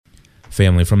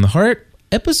Family from the Heart,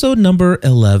 episode number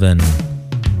 11.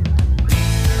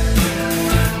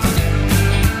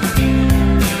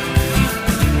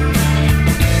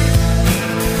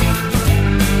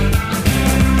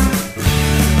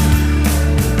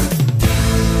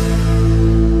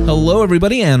 Hello,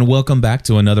 everybody, and welcome back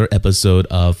to another episode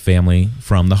of Family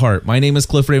from the Heart. My name is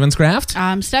Cliff Ravenscraft.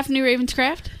 I'm Stephanie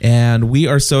Ravenscraft. And we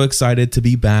are so excited to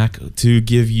be back to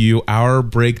give you our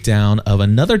breakdown of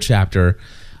another chapter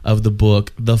of the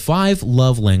book, The 5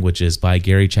 Love Languages by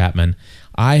Gary Chapman.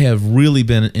 I have really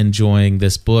been enjoying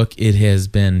this book. It has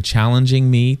been challenging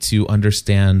me to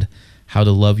understand how to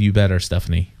love you better,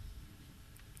 Stephanie.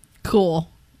 Cool.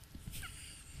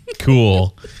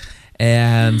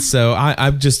 And so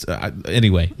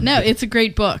anyway. No, it's a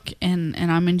great book, and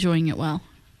I'm enjoying it well.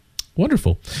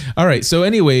 Wonderful. All right. So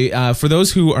anyway, for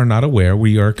those who are not aware,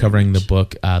 we are covering the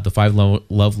book, The 5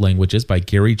 Love Languages by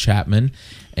Gary Chapman.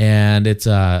 And it's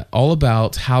all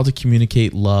about how to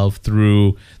communicate love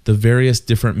through the various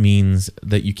different means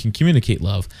that you can communicate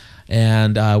love.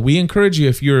 And we encourage you,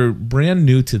 if you're brand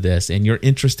new to this and you're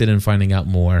interested in finding out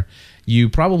more, you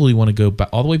probably want to go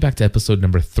all the way back to episode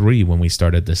number 3 when we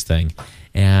started this thing.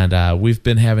 And we've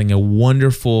been having a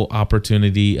wonderful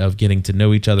opportunity of getting to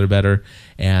know each other better.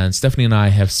 And Stephanie and I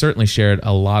have certainly shared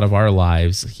a lot of our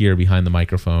lives here behind the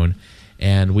microphone.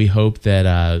 And we hope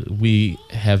that we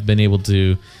have been able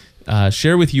to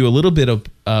share with you a little bit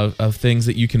of things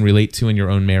that you can relate to in your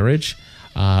own marriage.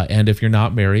 And if you're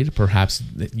not married, perhaps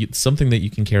something that you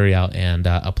can carry out and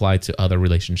apply to other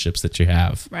relationships that you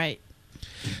have. Right.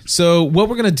 So what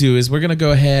we're going to do is we're going to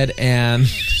go ahead and...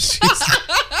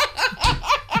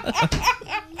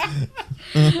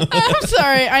 I'm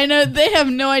sorry. I know they have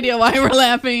no idea why we're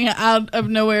laughing out of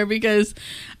nowhere because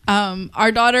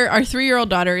our 3-year-old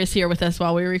daughter is here with us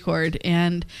while we record.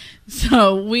 And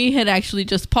so we had actually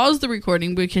just paused the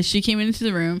recording because she came into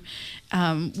the room.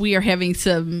 We are having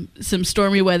some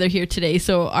stormy weather here today,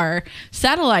 so our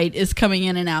satellite is coming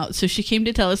in and out. So she came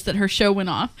to tell us that her show went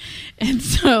off. And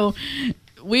so...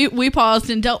 We paused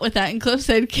and dealt with that, and Cliff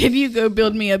said, "Can you go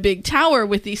build me a big tower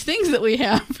with these things that we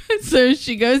have?" So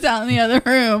she goes out in the other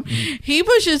room. He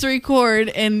pushes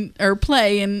record or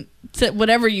play and said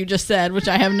whatever you just said, which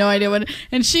I have no idea what.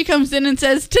 And she comes in and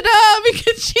says, "Ta-da!"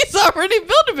 because she's already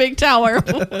built a big tower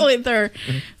with her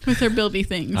buildy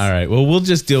things. All right. Well, we'll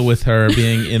just deal with her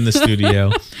being in the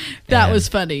studio. That was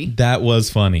funny. That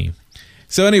was funny.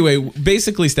 So anyway,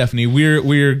 basically, Stephanie,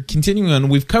 we're continuing on.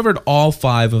 We've covered all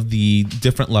 5 of the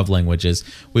different love languages.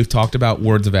 We've talked about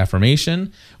words of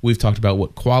affirmation. We've talked about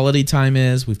what quality time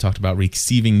is. We've talked about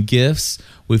receiving gifts.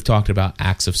 We've talked about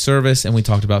acts of service, and we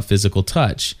talked about physical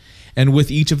touch. And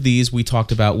with each of these, we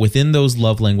talked about within those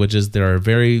love languages, there are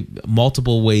very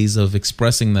multiple ways of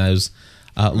expressing those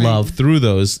love through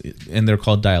those, and they're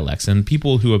called dialects. And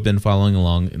people who have been following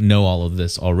along know all of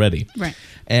this already. Right.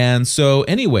 And so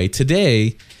anyway,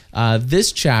 today,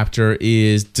 this chapter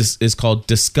is called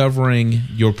Discovering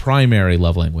Your Primary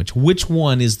Love Language. Which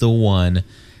one is the one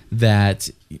that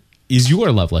is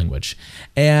your love language?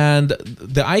 And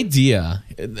the idea,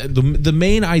 the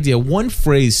main idea, one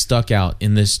phrase stuck out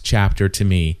in this chapter to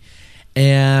me.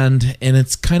 And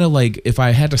it's kind of like if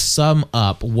I had to sum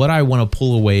up what I want to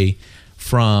pull away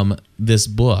from this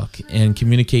book and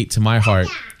communicate to my heart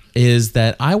is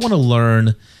that I want to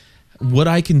learn what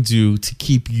I can do to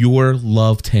keep your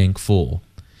love tank full.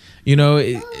 You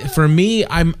know, for me,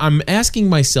 I'm asking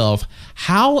myself,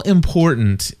 how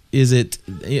important is it?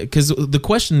 Because the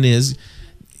question is,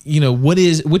 you know,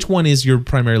 which one is your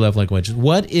primary love language?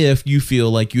 What if you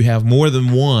feel like you have more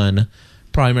than one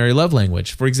primary love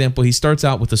language? For example, he starts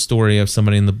out with a story of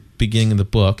somebody in the beginning of the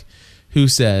book who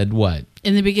said what?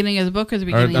 In the beginning of the book or the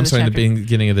beginning of the chapter? I'm sorry, in the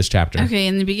beginning of this chapter. Okay,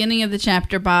 in the beginning of the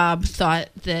chapter, Bob thought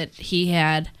that he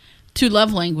had 2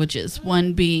 love languages,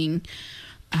 one being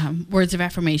words of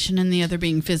affirmation and the other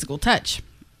being physical touch.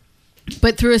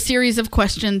 But through a series of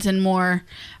questions and more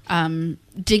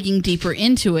digging deeper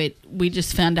into it, we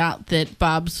just found out that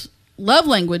Bob's love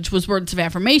language was words of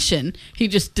affirmation. He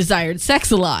just desired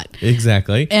sex a lot.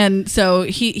 Exactly. And so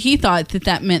he thought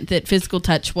that meant that physical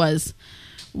touch was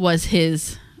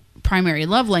his primary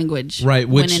love language. Right.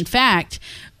 When in fact,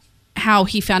 how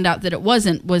he found out that it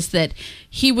wasn't was that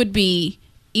he would be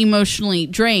emotionally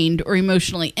drained or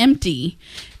emotionally empty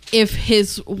if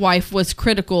his wife was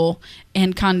critical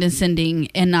and condescending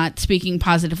and not speaking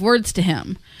positive words to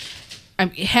him.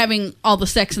 Having all the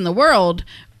sex in the world,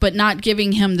 but not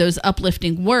giving him those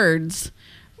uplifting words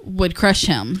would crush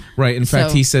him. Right. In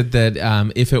fact, he said that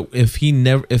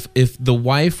if the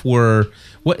wife were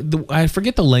I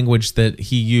forget the language that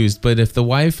he used, but if the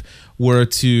wife were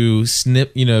to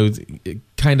snip,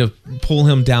 kind of pull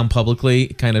him down publicly,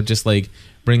 kind of just like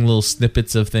bring little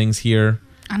snippets of things here.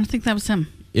 I don't think that was him.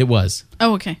 It was.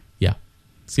 Oh, okay. Yeah.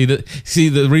 See,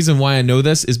 the reason why I know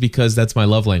this is because that's my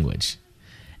love language.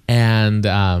 And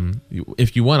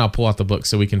if you want, I'll pull out the book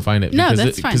so we can find it. No,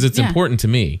 that's fine. Because it's important to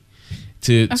me.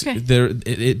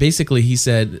 Basically, he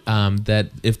said that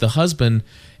if the husband,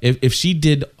 if she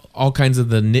did all kinds of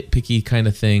the nitpicky kind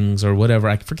of things or whatever,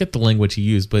 I forget the language he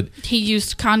used, but he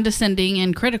used condescending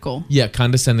and critical. Yeah,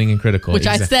 condescending and critical. Which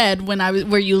I said when I was.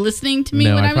 Were you listening to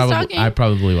me when I was talking? I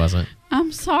probably wasn't.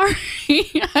 I'm sorry.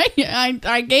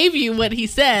 I gave you what he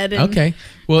said. Okay.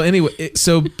 Well, anyway,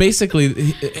 so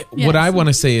basically, what I want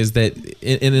to say is that,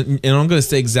 and I'm going to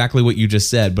say exactly what you just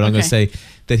said, but I'm going to say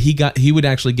that he would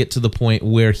actually get to the point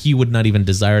where he would not even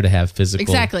desire to have physical.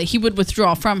 Exactly. He would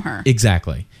withdraw from her.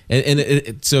 Exactly.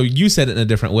 And so you said it in a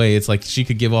different way. It's like she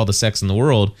could give all the sex in the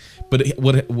world, but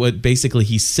what basically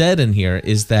he said in here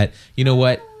is that, you know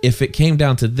what, if it came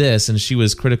down to this and she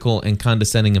was critical and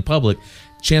condescending in public,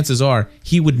 chances are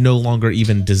he would no longer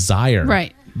even desire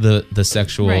the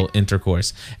sexual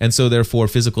intercourse. And so therefore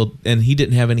physical, and he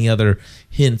didn't have any other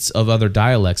hints of other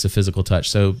dialects of physical touch.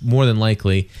 So more than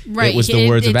likely it was the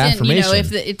words of affirmation.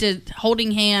 If it did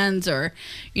holding hands or,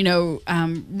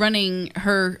 running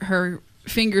her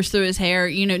fingers through his hair,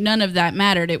 none of that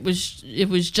mattered. It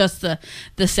was just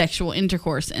the sexual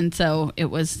intercourse. And so it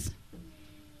was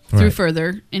through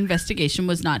further investigation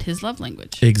was not his love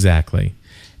language. Exactly.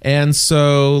 And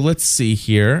so let's see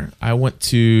here. I want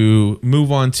to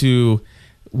move on to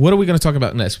what are we going to talk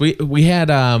about next? We had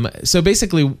so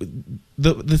basically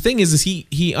the thing is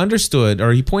he understood,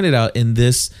 or he pointed out in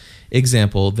this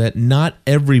example, that not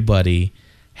everybody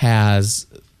has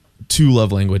two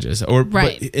love languages, or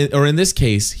in this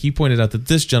case he pointed out that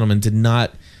this gentleman did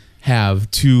not have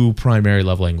two primary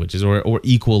love languages or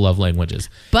equal love languages.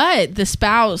 But the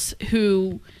spouse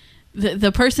who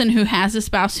The person who has a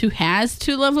spouse who has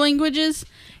two love languages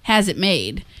has it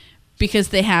made, because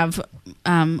they have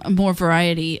a more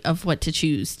variety of what to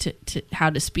choose to how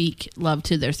to speak love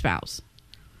to their spouse.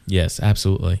 Yes,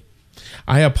 absolutely.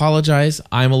 I apologize.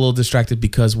 I'm a little distracted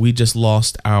because we just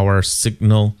lost our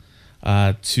signal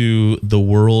to the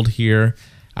world here.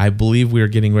 I believe we are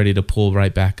getting ready to pull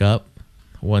right back up.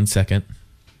 1 second.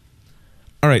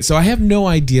 All right, so I have no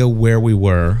idea where we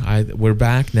were. We're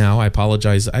back now. I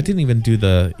apologize. I didn't even do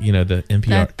the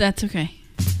NPR. That's okay.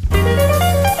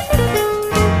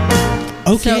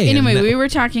 Okay. So anyway,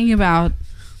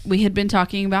 we had been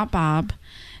talking about Bob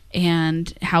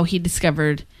and how he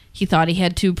discovered he thought he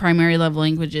had two primary love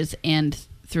languages, and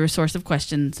through a source of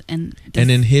questions, and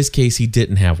in his case he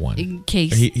didn't have one.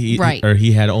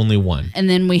 He had only one. And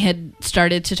then we had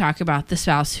started to talk about the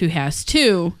spouse who has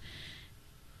two.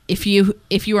 If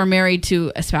you are married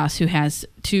to a spouse who has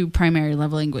two primary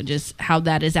love languages, how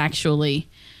that is actually,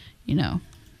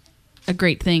 a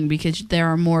great thing, because there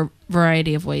are more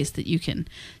variety of ways that you can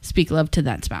speak love to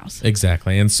that spouse.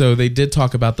 Exactly. And so they did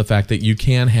talk about the fact that you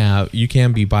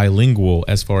can be bilingual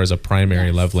as far as a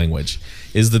primary love language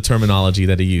is the terminology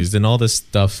that he used, and all this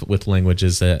stuff with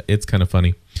languages. It's kind of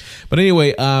funny. But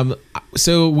anyway,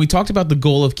 so we talked about the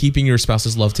goal of keeping your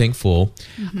spouse's love tank full.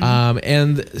 Mm-hmm.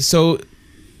 And so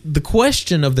the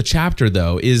question of the chapter,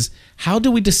 though, is how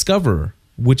do we discover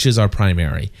which is our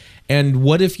primary? And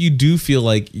what if you do feel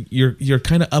like you're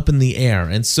kind of up in the air?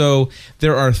 And so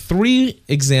there are 3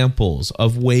 examples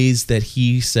of ways that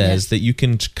he says that you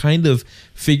can kind of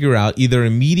figure out either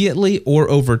immediately or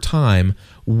over time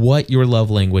what your love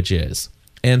language is.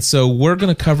 And so we're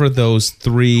going to cover those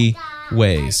 3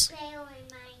 ways.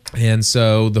 And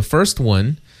so the first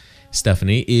one,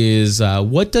 Stephanie, is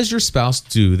what does your spouse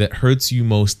do that hurts you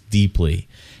most deeply?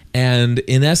 And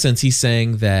in essence, he's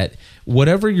saying that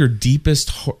whatever your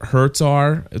deepest hurts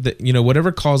are, that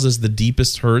whatever causes the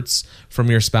deepest hurts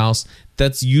from your spouse,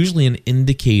 that's usually an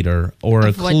indicator or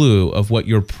a clue of what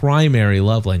your primary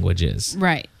love language is.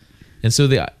 Right. And so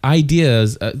the idea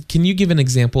is, can you give an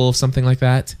example of something like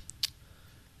that?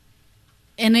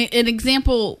 An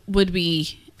example would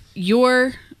be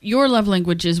your love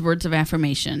language is words of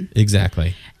affirmation.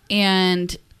 Exactly.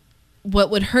 And what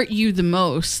would hurt you the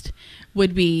most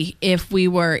would be if we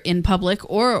were in public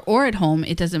or at home.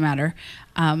 It doesn't matter.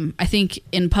 I think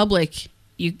in public,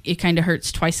 it kind of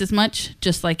hurts twice as much.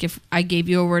 Just like if I gave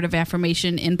you a word of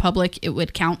affirmation in public, it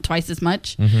would count twice as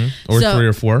much. Mm-hmm. Or 3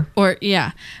 or 4. Or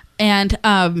yeah. And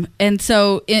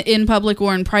so in public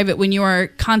or in private, when you are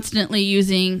constantly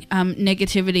using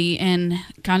negativity and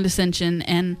condescension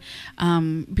and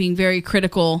being very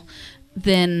critical,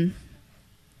 then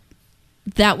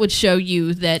that would show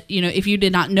you that, if you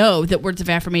did not know that words of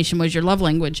affirmation was your love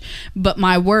language, but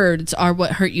my words are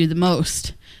what hurt you the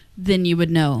most, then you would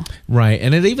know. Right.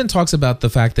 And it even talks about the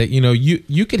fact that,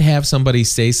 you could have somebody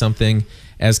say something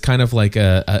as kind of like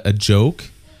a joke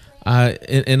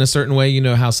in a certain way. You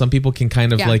know how some people can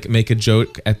kind of like make a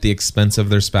joke at the expense of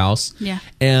their spouse. Yeah.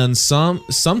 And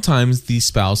sometimes the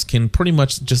spouse can pretty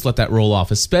much just let that roll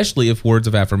off, especially if words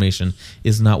of affirmation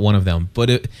is not one of them. But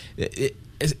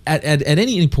at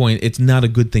any point, it's not a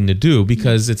good thing to do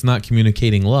because it's not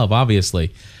communicating love,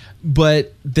 obviously.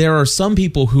 But there are some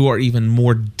people who are even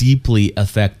more deeply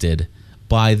affected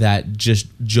by that just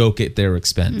joke at their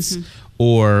expense,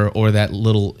 or that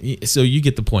little. So you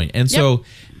get the point. And so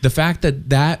the fact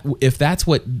that if that's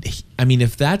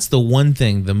the one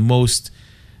thing, the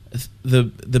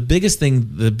biggest thing,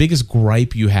 the biggest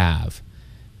gripe you have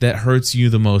that hurts you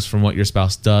the most from what your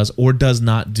spouse does or does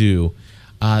not do,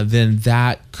 then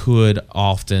that could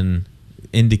often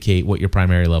indicate what your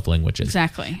primary love language is.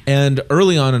 Exactly. And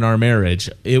early on in our marriage,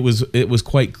 it was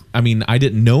quite, I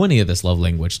didn't know any of this love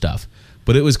language stuff,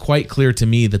 but it was quite clear to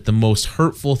me that the most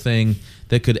hurtful thing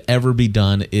that could ever be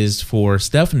done is for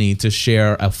Stephanie to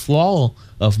share a flaw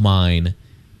of mine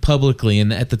publicly.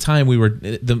 And at the time, we were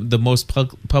the most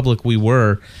public we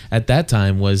were at that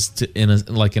time was in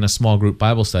a small group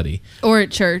Bible study or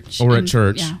at church.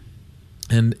 Yeah.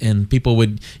 And people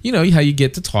would, how you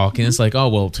get to talk and it's like, oh,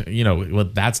 well,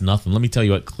 that's nothing. Let me tell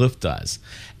you what Cliff does.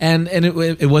 And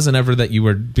it wasn't ever that you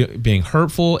were being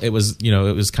hurtful. It was,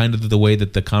 it was kind of the way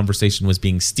that the conversation was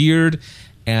being steered,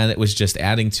 and it was just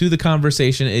adding to the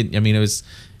conversation. It's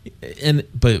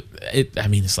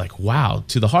like, wow,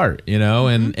 to the heart,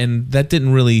 and that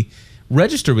didn't really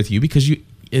register with you because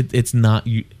it's not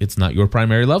your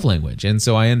primary love language. And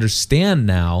so I understand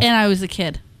now. And I was a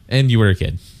kid. And you were a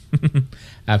kid.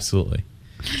 Absolutely.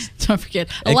 Don't forget.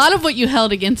 A lot of what you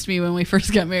held against me when we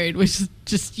first got married was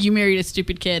just you married a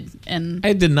stupid kid. And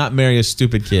I did not marry a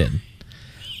stupid kid.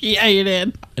 Yeah, you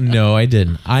did. No, I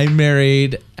didn't. I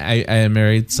married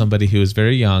somebody who was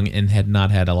very young and had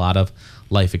not had a lot of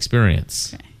life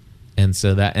experience. Okay. And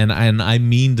so that and I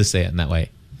mean to say it in that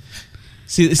way.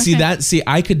 See,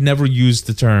 I could never use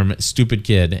the term "stupid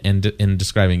kid" in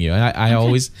describing you. I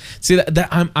always see that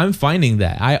I'm finding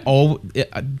that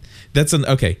that's an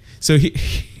okay. So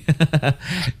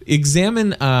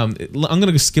examine. I'm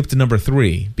going to skip to number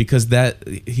 3 because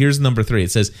here's number 3.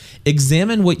 It says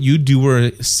examine what you do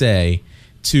or say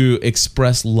to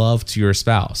express love to your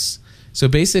spouse. So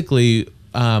basically,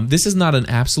 this is not an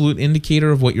absolute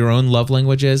indicator of what your own love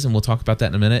language is, and we'll talk about that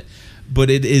in a minute. But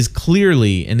it is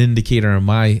clearly an indicator in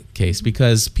my case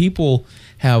because people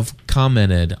have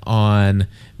commented on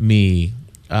me.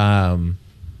 Let's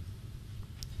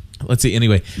see.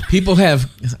 Anyway, people have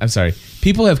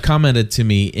commented to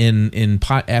me in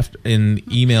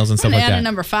emails and stuff like that. Add a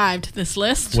number 5 to this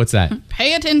list. What's that?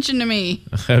 Pay attention to me.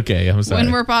 Okay, I'm sorry.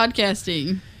 When we're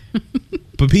podcasting.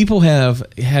 But people have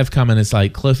commented. It's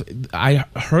like, Cliff, I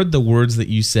heard the words that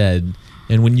you said.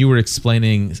 And when you were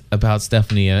explaining about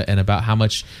Stephanie and about how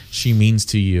much she means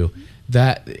to you,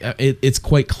 that it's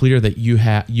quite clear that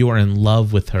you are in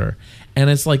love with her. And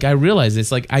it's like I realize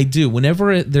it's like I do.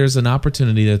 Whenever there's an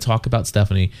opportunity to talk about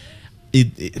Stephanie,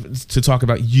 to talk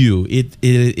about you, it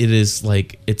is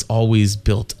like it's always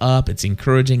built up. It's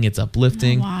encouraging. It's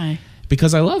uplifting. Why?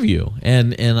 Because I love you,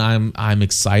 and I'm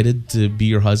excited to be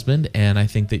your husband, and I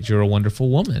think that you're a wonderful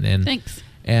woman. And thanks.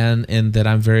 And that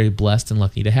I'm very blessed and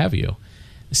lucky to have you.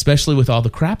 Especially with all the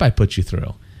crap I put you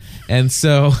through. And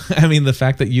so, the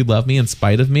fact that you love me in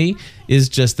spite of me is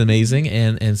just amazing.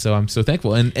 And so I'm so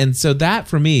thankful. And so that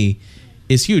for me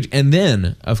is huge. And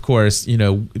then, of course,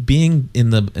 being in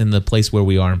the place where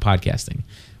we are in podcasting,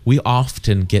 we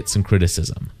often get some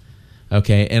criticism.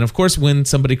 Okay. And of course, when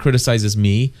somebody criticizes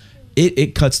me,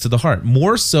 it cuts to the heart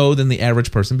more so than the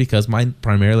average person because my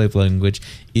primary love language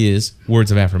is words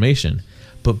of affirmation.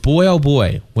 But boy, oh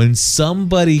boy, when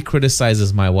somebody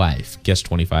criticizes my wife, guess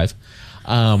 25,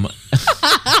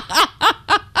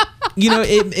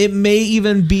 it may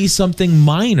even be something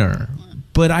minor,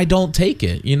 but I don't take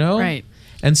it, Right.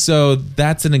 And so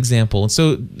that's an example. And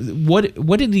so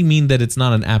what did he mean that it's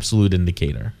not an absolute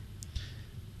indicator?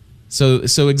 So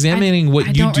examining what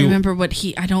you do. I don't remember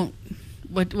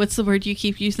what's the word you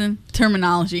keep using?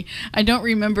 Terminology. I don't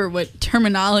remember what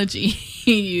terminology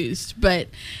he used, but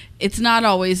it's not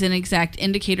always an exact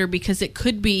indicator because it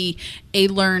could be a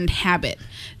learned habit.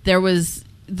 There was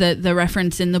the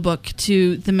reference in the book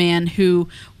to the man who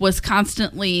was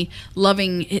constantly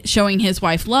showing his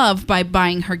wife love by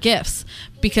buying her gifts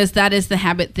because that is the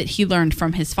habit that he learned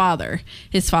from his father.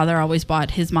 His father always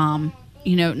bought his mom,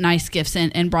 nice gifts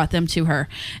and brought them to her.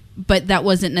 But that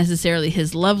wasn't necessarily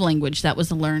his love language. That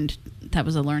was a learned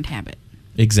habit.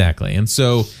 Exactly. And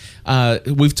so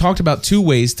we've talked about 2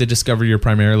 ways to discover your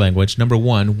primary language. Number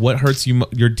 1, what hurts you,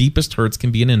 your deepest hurts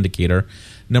can be an indicator.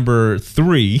 Number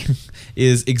 3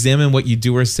 is examine what you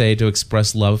do or say to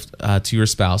express love to your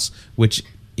spouse, which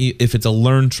if it's a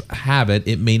learned habit,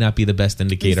 it may not be the best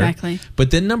indicator. Exactly.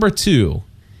 But then number two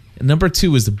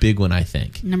is the big one, I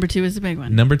think. Number 2 is the big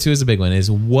one. Number 2 is a big one,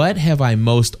 is what have I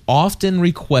most often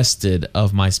requested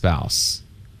of my spouse?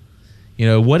 You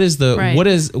know, what is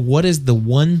the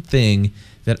one thing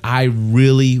that I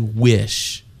really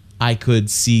wish I could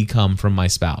see come from my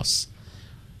spouse?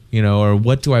 You know, or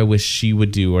what do I wish she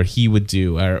would do or he would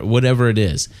do or whatever it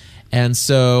is. And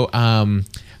so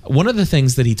one of the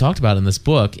things that he talked about in this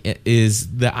book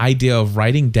is the idea of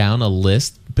writing down a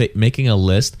list, making a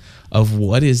list of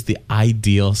what is the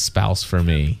ideal spouse for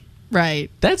me. Right.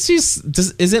 That's just,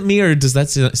 is it me or does that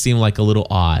seem like a little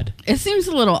odd? It seems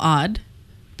a little odd.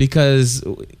 Because,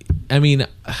 I mean,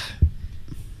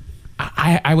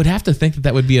 I would have to think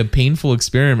that would be a painful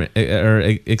experience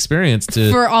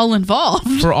for all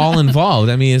involved. For all involved.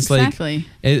 I mean, it's exactly.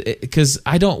 Like, because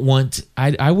I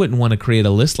wouldn't want to create a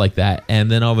list like that.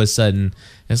 And then all of a sudden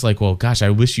it's like, well, gosh,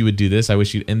 I wish you would do this.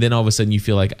 And then all of a sudden you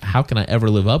feel like, how can I ever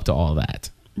live up to all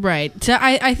that? Right. So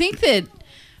I think that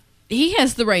he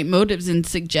has the right motives in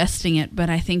suggesting it, but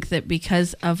I think that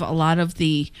because of a lot of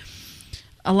the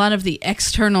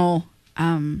external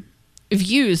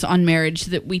views on marriage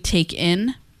that we take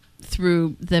in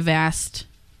through the vast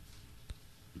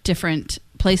different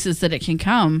places that it can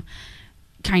come,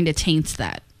 kind of taints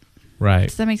that. Right.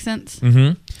 Does that make sense?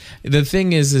 Mm-hmm. The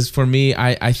thing is for me,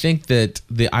 I think that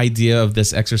the idea of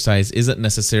this exercise isn't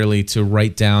necessarily to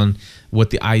write down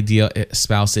what the ideal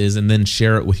spouse is and then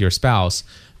share it with your spouse,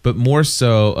 but more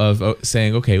so of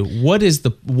saying, okay, what is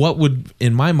the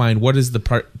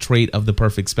trait of the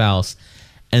perfect spouse?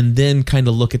 And then kind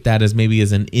of look at that as maybe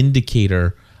as an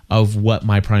indicator of what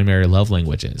my primary love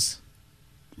language is.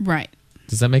 Right.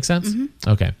 Does that make sense? Mm-hmm.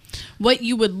 Okay. What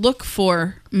you would look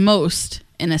for most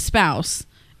in a spouse,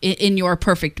 in your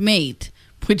perfect mate,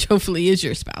 which hopefully is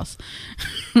your spouse,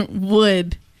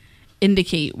 would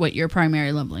indicate what your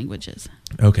primary love language is.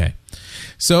 Okay.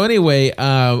 So anyway,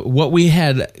 what we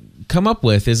had come up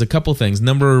with is a couple things.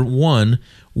 Number 1,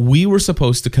 we were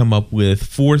supposed to come up with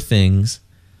 4 things.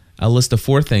 A list of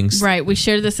 4 things. Right. We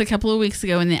shared this a couple of weeks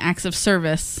ago in the Acts of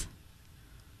Service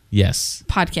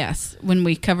podcast when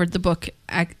we covered the book,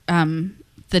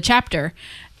 the chapter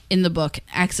in the book,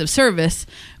 Acts of Service.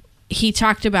 He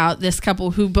talked about this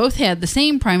couple who both had the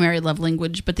same primary love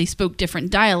language, but they spoke different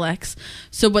dialects.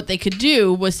 So what they could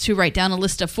do was to write down a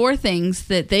list of 4 things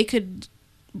that they could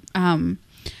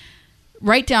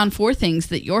write down 4 things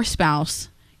that your spouse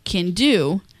can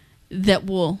do that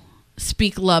will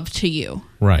speak love to you.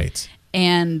 Right.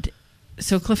 And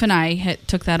so Cliff and I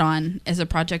took that on as a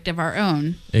project of our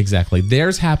own. Exactly.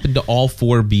 Theirs happened to all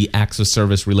 4 be acts of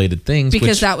service related things.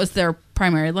 Because that was their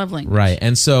primary love language. Right.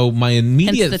 And so my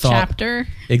immediate hence the chapter.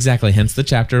 Exactly. Hence the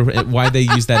chapter, why they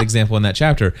used that example in that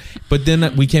chapter. But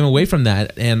then we came away from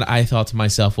that and I thought to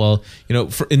myself, well, you know,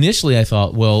 initially I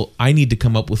thought, well, I need to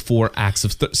come up with 4 acts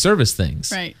of service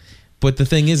things. Right. But the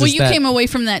thing is, you came away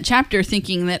from that chapter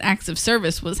thinking that acts of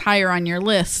service was higher on your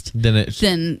list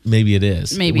than maybe it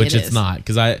is. Which it's not,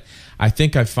 because I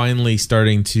think I'm finally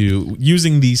starting to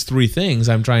using these 3 things.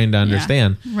 I'm trying to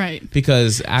understand, right?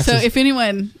 Because so if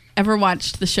anyone ever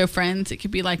watched the show Friends, it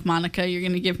could be like Monica. You're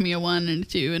going to give me a 1 and a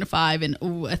 2 and a 5 and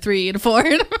a 3 and a 4.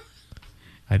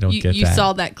 I don't get that. You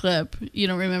saw that clip. You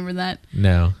don't remember that?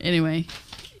 No. Anyway.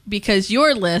 Because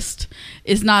your list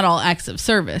is not all acts of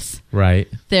service. Right.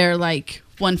 They're like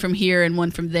 1 from here and 1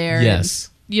 from there.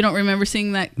 Yes. You don't remember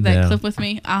seeing that clip with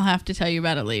me? I'll have to tell you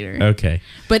about it later. Okay.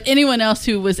 But anyone else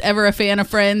who was ever a fan of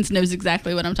Friends knows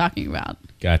exactly what I'm talking about.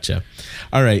 Gotcha.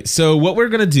 All right. So what we're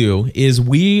going to do is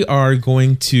we are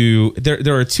going to...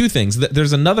 There are 2 things.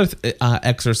 There's another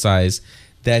exercise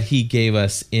that he gave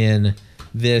us in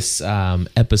this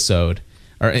episode...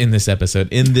 Or in this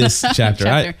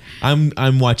chapter.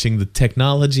 I'm watching the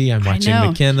technology. I'm watching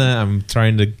McKenna. I'm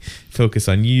trying to focus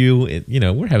on you.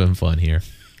 We're having fun here.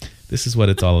 This is what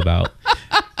it's all about.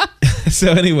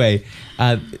 So anyway,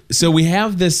 so we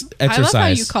have this exercise. I love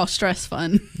how you call stress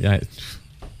fun. Yeah.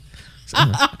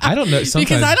 I don't know. Sometimes,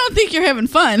 because I don't think you're having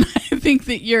fun. I think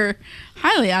that you're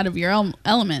highly out of your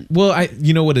element. Well,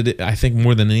 you know what it is? I think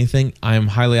more than anything, I'm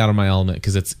highly out of my element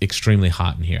because it's extremely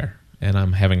hot in here. And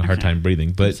I'm having a hard time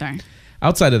breathing. But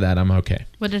outside of that, I'm okay.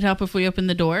 Would it help if we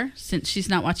opened the door since she's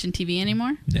not watching TV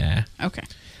anymore? Nah. Okay.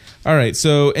 All right.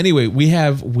 So anyway, we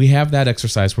have that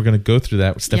exercise. We're going to go through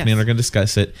that. Stephanie and I are going to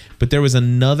discuss it. But there was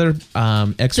another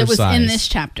exercise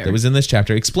that was in this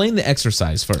chapter. Explain the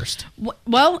exercise first.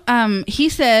 Well, he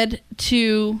said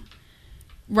to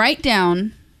write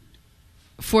down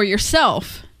for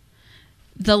yourself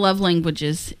the love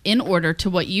languages in order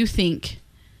to what you think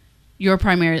your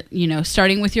primary,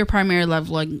 starting with your primary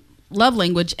love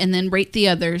language, and then rate the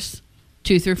others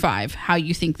 2 through 5, how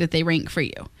you think that they rank for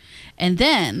you. And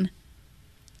then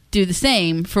do the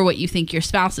same for what you think your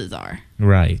spouses are.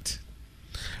 Right.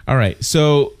 All right.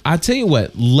 So I'll tell you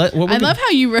what. I love how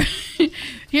you wrote.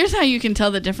 Here's how you can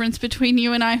tell the difference between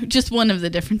you and I. Just one of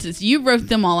the differences. You wrote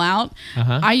them all out.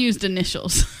 I used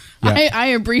initials. Yeah. I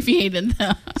abbreviated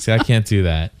them. See, I can't do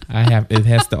that. It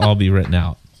has to all be written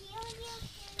out.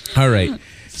 All right.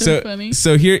 So funny.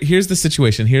 So here's the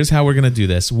situation. Here's how we're going to do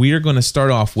this. We are going to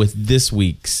start off with this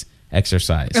week's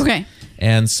exercise. Okay.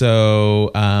 And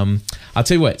so I'll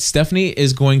tell you what. Stephanie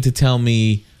is going to tell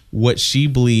me what she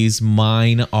believes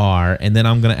mine are, and then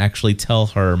I'm going to actually tell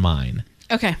her mine.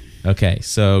 Okay. Okay.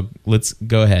 So let's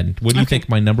go ahead. What do you think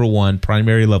my number 1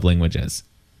 primary love language is?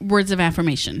 Words of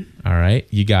affirmation. All right.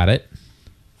 You got it.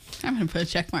 I'm going to put a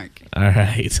check mark. All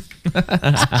right.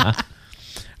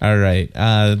 All right.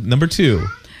 Number 2.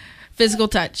 Physical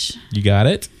touch. You got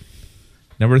it.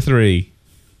 Number 3.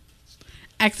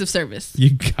 Acts of service.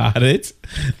 You got it.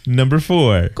 Number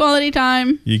 4. Quality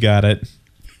time. You got it.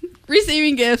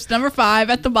 Receiving gifts. Number 5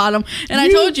 at the bottom. And I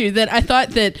told you that I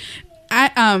thought that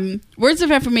words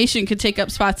of affirmation could take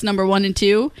up spots number 1 and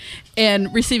 2,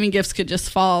 and receiving gifts could just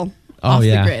fall off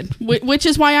the grid, which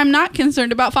is why I'm not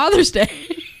concerned about Father's Day.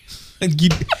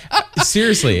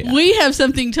 Seriously, we have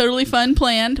something totally fun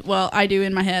planned. Well, I do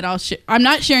in my head. I'm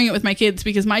not sharing it with my kids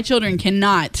because my children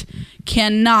cannot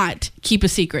keep a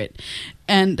secret,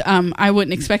 and I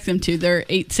wouldn't expect them to. They're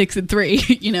 8, 6, and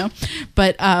 3,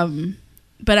 But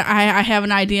I have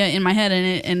an idea in my head,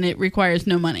 and it requires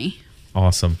no money.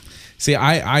 Awesome. See,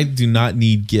 I do not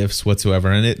need gifts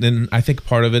whatsoever, and I think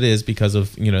part of it is because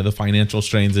of the financial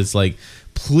strains. It's like,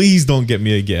 please don't get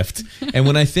me a gift. And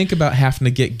when I think about having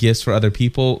to get gifts for other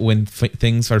people when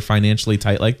things are financially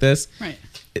tight like this, right,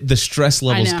 the stress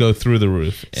levels go through the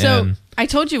roof. So I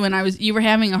told you when you were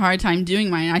having a hard time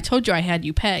doing mine. I told you I had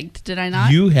you pegged. Did I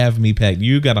not? You have me pegged.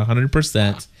 You got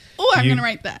 100%. Oh, I'm gonna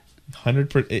write that.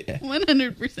 100%.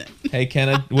 100%. Hey,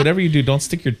 Kenna, whatever you do, don't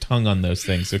stick your tongue on those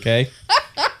things, okay?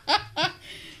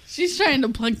 She's trying to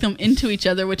plug them into each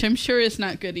other, which I'm sure is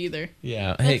not good either.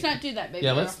 Yeah. Let's not do that, baby.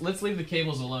 Yeah, let's leave the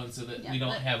cables alone so that we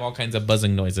don't have all kinds of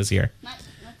buzzing noises here.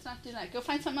 Let's not do that. Go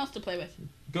find something else to play with.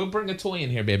 Go bring a toy in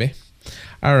here, baby.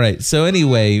 All right. So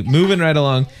anyway, moving right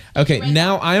along. Okay,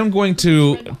 now I am going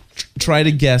to try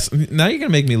to guess. Now you're gonna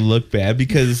make me look bad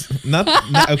because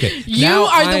okay.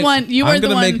 I'm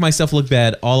gonna make myself look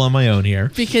bad all on my own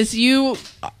here because you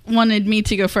wanted me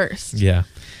to go first. Yeah.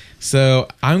 So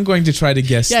I'm going to try to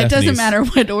guess. Yeah, Stephanie's. It doesn't matter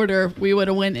what order we would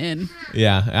have went in.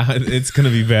 Yeah, it's going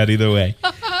to be bad either way.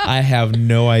 I have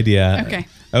no idea.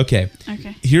 Okay.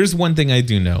 Here's one thing I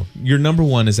do know. Your number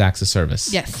 1 is acts of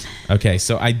service. Yes. Okay,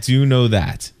 so I do know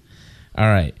that. All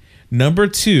right. Number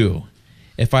 2,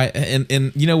 if I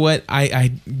and you know what?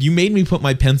 You made me put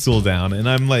my pencil down, and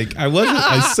I'm like, I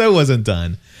wasn't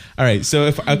done. All right, so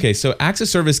so acts of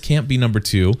service can't be number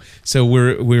 2. So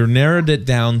we're narrowed it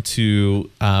down to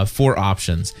 4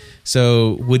 options.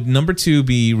 So would number 2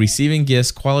 be receiving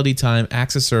gifts, quality time,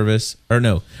 acts of service, or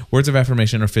no, words of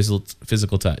affirmation, or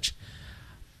physical touch?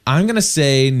 I'm gonna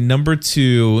say number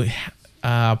 2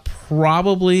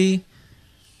 probably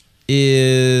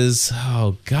is.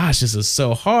 Oh gosh, this is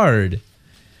so hard.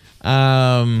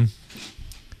 Would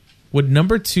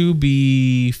number 2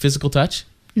 be physical touch?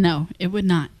 No, it would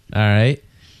not. All right.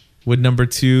 Would number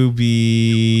 2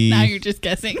 be... Now you're just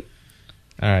guessing.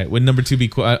 All right. Would number 2 be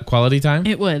quality time?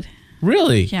 It would.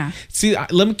 Really? Yeah. See,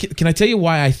 can I tell you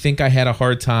why I think I had a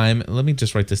hard time? Let me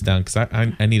just write this down because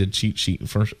I need a cheat sheet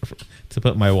to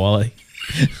put in my wallet.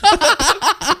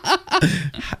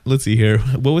 Let's see here.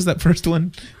 What was that first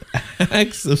one?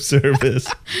 Acts of service.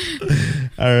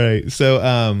 All right.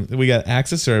 So we got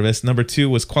acts of service. Number 2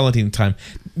 was quality time.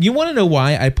 You want to know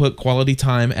why I put quality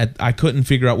time I couldn't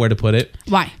figure out where to put it?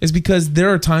 Why? It's because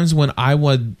there are times when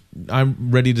I'm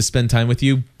ready to spend time with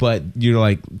you, but you're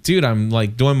like, dude, I'm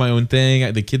like doing my own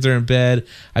thing. The kids are in bed.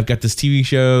 I've got this TV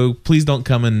show. Please don't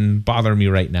come and bother me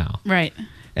right now. Right.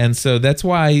 And so that's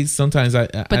why sometimes I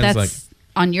that's was like,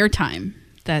 on your time.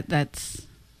 Does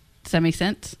that make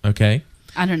sense? Okay.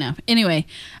 I don't know. Anyway,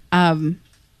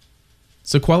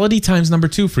 so quality time's number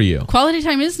 2 for you. Quality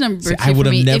time is number 2 I would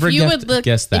for me. have never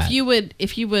guessed that.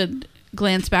 If you would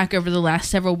glance back over the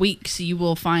last several weeks, you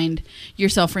will find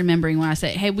yourself remembering when I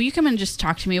say, hey, will you come and just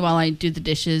talk to me while I do the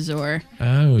dishes? Or,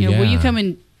 Oh, you know, yeah. will you come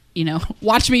and,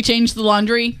 watch me change the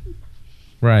laundry?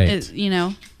 Right.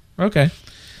 Okay.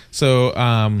 So,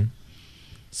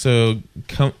 so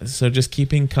just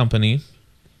keeping company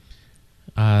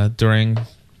during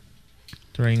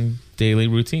daily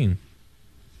routine.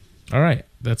 All right,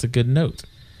 that's a good note.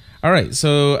 All right,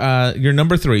 so you're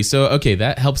number 3. So okay,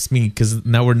 that helps me because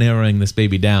now we're narrowing this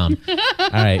baby down. All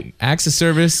right, acts of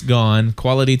service gone,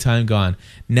 quality time gone.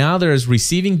 Now there's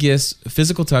receiving gifts,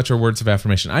 physical touch, or words of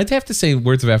affirmation. I'd have to say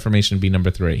words of affirmation be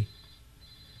number 3.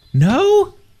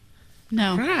 No.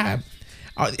 Crap.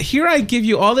 Here I give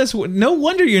you all this. No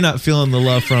wonder you're not feeling the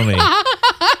love from me.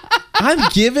 I'm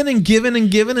giving and giving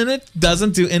and giving, and it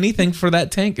doesn't do anything for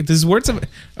that tank. This words of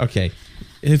okay.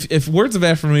 If words of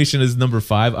affirmation is number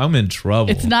 5, I'm in trouble.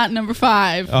 It's not number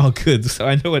 5. Oh, good. So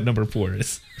I know what number 4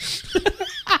 is.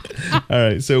 All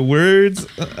right. So words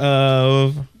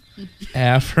of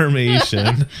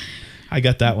affirmation. I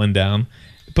got that one down.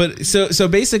 But so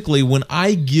basically, when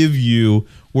I give you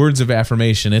words of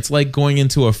affirmation, it's like going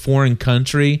into a foreign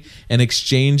country and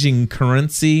exchanging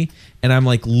currency, and I'm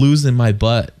like losing my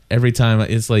butt every time.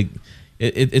 It's like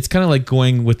it's kind of like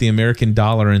going with the American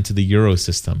dollar into the euro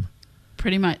system.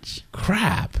 Pretty much.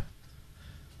 Crap.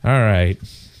 All right,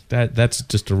 that's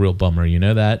just a real bummer. You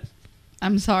know that.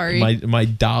 I'm sorry. My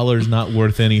dollar's not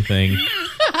worth anything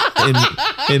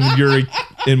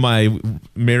in my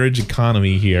marriage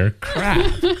economy here.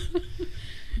 Crap.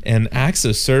 And acts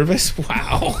of service.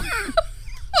 Wow.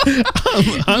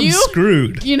 I'm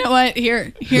screwed. You know what?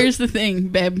 Here's the thing,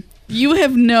 babe. You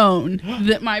have known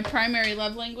that my primary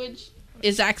love language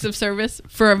is acts of service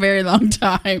for a very long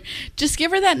time. Just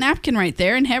give her that napkin right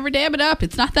there and have her dab it up.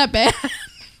 It's not that bad.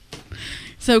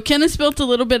 So Kenna spilt a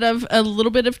little bit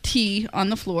of tea on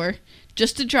the floor,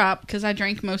 just a drop because I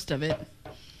drank most of it,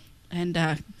 and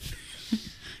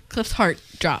Cliff's heart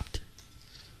dropped.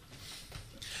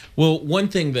 Well, one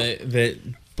thing that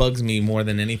bugs me more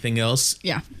than anything else,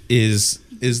 yeah, is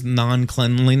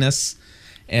non-cleanliness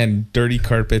and dirty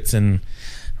carpets and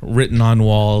written on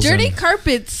walls. Dirty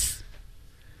carpets.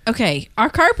 Okay,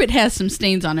 our carpet has some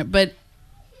stains on it, but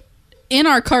in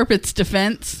our carpet's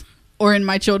defense, or in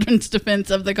my children's defense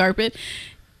of the carpet,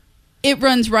 it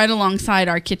runs right alongside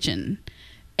our kitchen.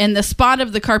 And the spot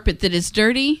of the carpet that is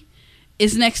dirty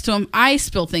is next to them. I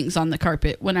spill things on the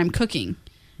carpet when I'm cooking.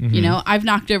 Mm-hmm. You know, I've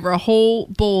knocked over a whole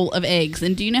bowl of eggs.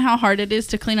 And do you know how hard it is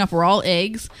to clean up raw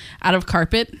eggs out of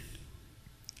carpet?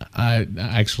 I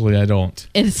don't.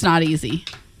 It's not easy.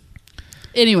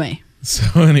 Anyway.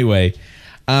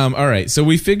 All right. So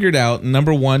we figured out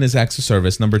number 1 is acts of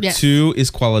service. Number 2 is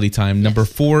quality time. Yes. Number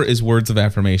 4 is words of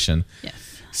affirmation.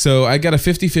 Yes. So I got a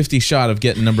 50-50 shot of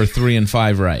getting number 3 and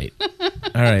 5 right.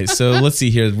 All right. So let's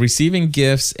see here. Receiving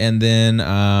gifts, and then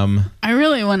I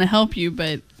really want to help you,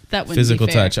 but that wouldn't physical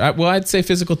be fair. touch. I'd say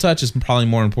physical touch is probably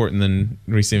more important than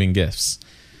receiving gifts.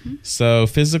 Mm-hmm. So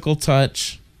physical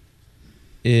touch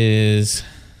is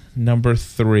number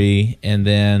 3, and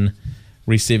then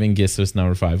receiving gifts was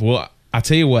number 5. Well, I'll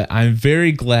tell you what, I'm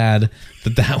very glad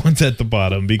that one's at the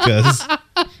bottom because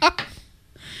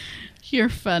you're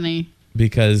funny.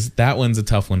 Because that one's a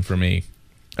tough one for me.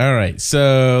 All right,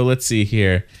 so let's see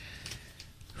here.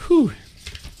 Whew.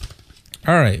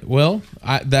 All right, well,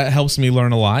 that helps me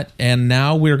learn a lot, and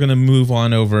now we're going to move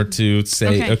on over to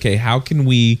say, okay, how can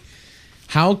we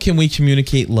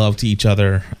communicate love to each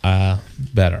other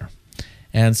better?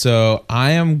 And so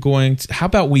I am going to. How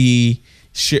about we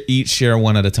each share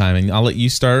one at a time, and I'll let you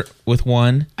start with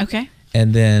one. Okay.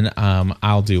 And then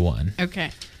I'll do one.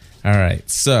 Okay. All right.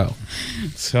 So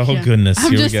goodness,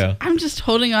 here we go. I'm just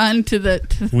holding on to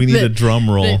we need a drum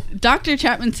roll. Dr.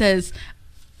 Chapman says,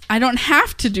 I don't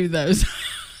have to do those.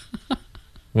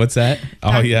 What's that?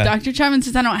 Yeah. Dr. Chapman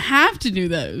says I don't have to do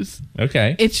those.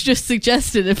 Okay. It's just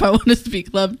suggested if I want to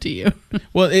speak love to you.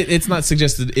 Well, it's not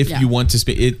suggested if you want to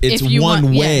speak. It's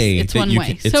one way. Yes, it's one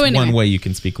way. It's one way you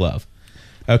can speak love.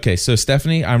 Okay, so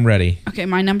Stephanie, I'm ready. Okay,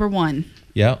 my number 1.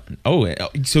 Yeah. Oh,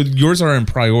 so yours are in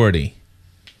priority.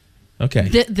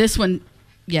 Okay. This one,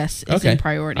 yes, is in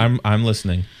priority. I'm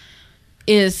listening.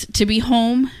 Is to be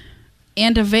home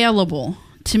and available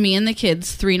to me and the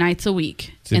kids 3 nights a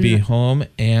week. To be home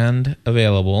and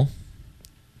available.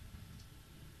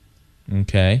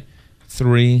 Okay.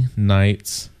 3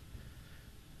 nights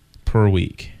per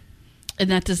week. And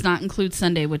that does not include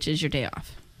Sunday, which is your day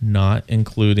off. Not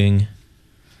including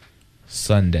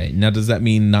Sunday. Now, does that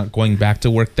mean not going back to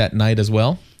work that night as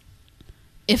well?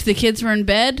 If the kids were in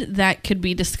bed, that could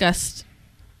be discussed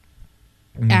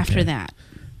after that.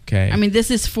 Okay. I mean, this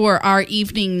is for our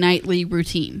evening nightly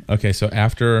routine. Okay, so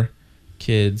after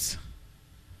kids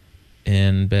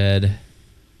in bed,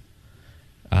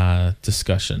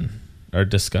 discussion or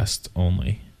discussed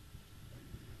only.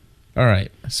 All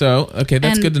right. So, okay,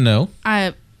 that's good to know.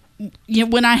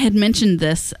 When I had mentioned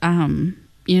this,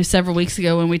 several weeks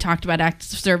ago when we talked about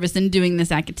acts of service and doing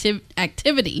this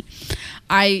activity,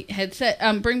 I had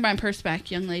said, bring my purse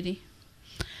back, young lady.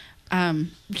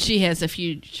 She has a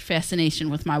huge fascination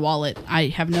with my wallet. I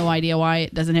have no idea why.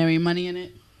 It doesn't have any money in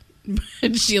it,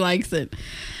 but she likes it.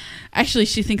 Actually,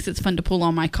 she thinks it's fun to pull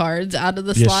all my cards out of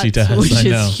the slots, she does. which I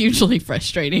know. is hugely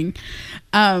frustrating.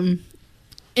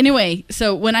 Anyway,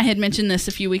 so when I had mentioned this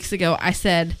a few weeks ago, I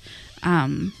said,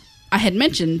 I had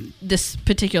mentioned this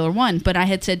particular one, but I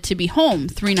had said to be home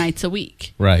 3 nights a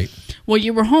week. Right. Well,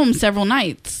 you were home several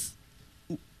nights,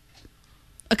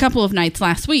 a couple of nights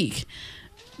last week,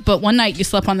 but one night you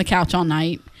slept on the couch all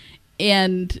night,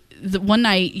 and the one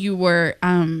night you were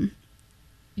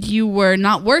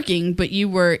not working, but you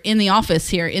were in the office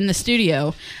here in the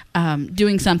studio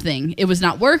doing something. It was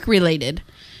not work related,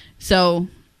 so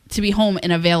to be home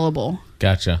and available.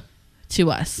 Gotcha. To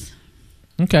us.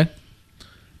 Okay.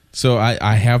 So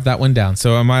I have that one down.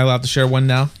 So am I allowed to share one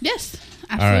now? Yes,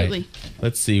 absolutely. All right.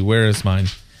 Let's see. Where is mine?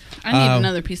 I need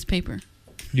another piece of paper.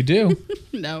 You do?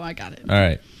 No, I got it. All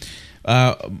right.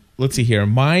 Let's see here.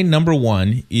 My number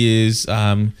one is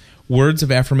words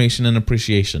of affirmation and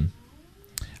appreciation.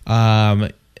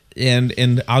 And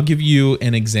I'll give you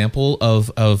an example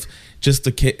of just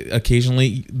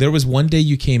occasionally. There was one day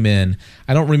you came in.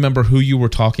 I don't remember who you were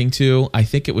talking to. I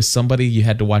think it was somebody you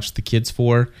had to watch the kids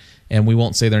for, and we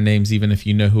won't say their names even if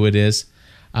you know who it is.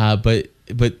 But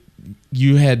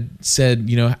you had said,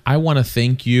 I want to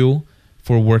thank you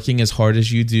for working as hard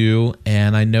as you do,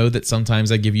 and I know that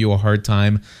sometimes I give you a hard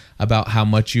time about how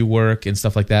much you work and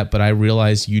stuff like that, but I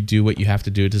realize you do what you have to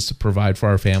do to provide for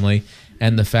our family,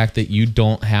 and the fact that you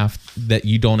don't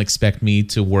expect me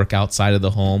to work outside of the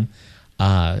home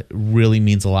really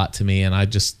means a lot to me, and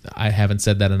I haven't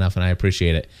said that enough, and I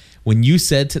appreciate it. When you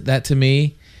said that to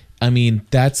me, I mean,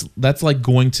 that's like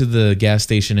going to the gas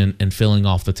station and filling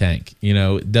off the tank.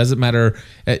 It doesn't matter.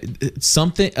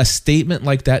 A statement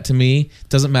like that to me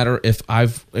doesn't matter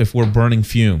if we're burning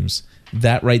fumes.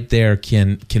 That right there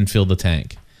can fill the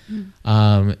tank.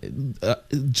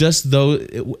 Just though,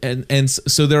 and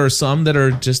so there are some that are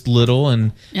just little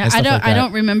and stuff like that. I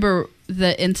don't remember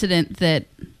the incident that.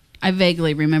 I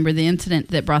vaguely remember the incident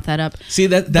that brought that up. See,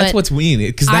 that's what's weird,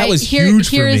 because that was huge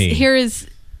for me.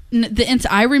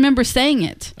 I remember saying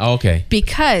it. Oh, okay.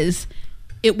 Because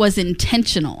it was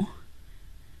intentional.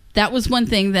 That was one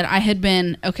thing that I had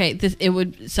been,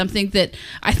 something that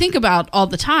I think about all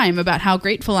the time, about how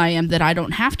grateful I am that I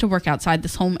don't have to work outside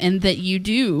this home, and that you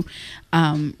do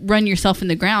run yourself in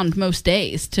the ground most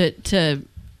days to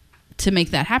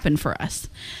make that happen for us.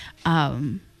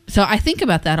 So I think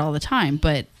about that all the time,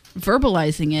 but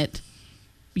verbalizing it,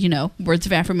 words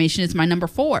of affirmation is my number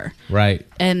 4. Right.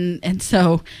 And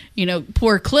so,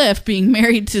 poor Cliff being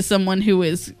married to someone who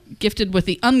is gifted with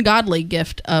the ungodly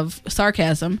gift of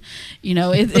sarcasm,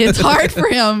 it's hard for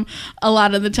him a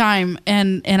lot of the time.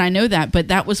 And I know that, but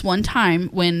that was one time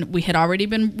when we had already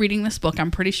been reading this book.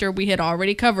 I'm pretty sure we had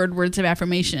already covered words of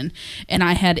affirmation, and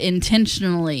I had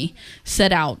intentionally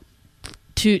set out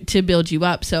to build you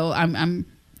up. So I'm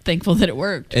thankful that it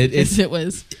worked. It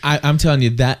was. I'm telling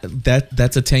you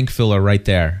that's a tank filler right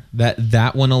there.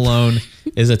 That one alone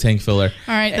is a tank filler.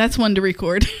 All right, that's one to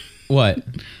record. What?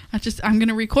 I'm going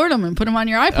to record them and put them on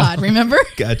your iPod. Remember?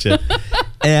 Gotcha.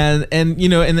 And and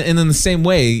in the same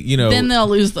way, then they'll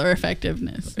lose their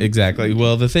effectiveness. Exactly.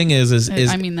 Well, the thing is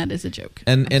I mean, that is a joke.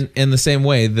 And in the same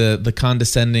way, the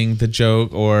condescending, the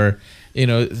joke, or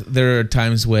there are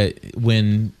times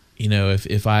when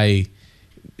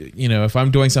if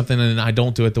I'm doing something and I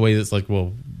don't do it the way that's like,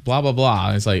 well, blah, blah,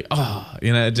 blah. It's like,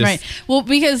 it just. Right. Well,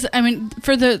 because, I mean,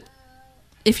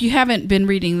 if you haven't been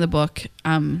reading the book,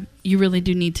 you really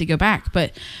do need to go back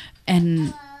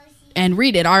and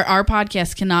read it. Our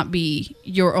podcast cannot be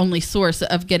your only source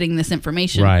of getting this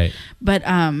information. Right. But,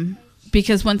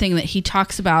 because one thing that he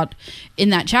talks about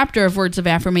in that chapter of words of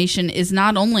affirmation is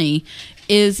not only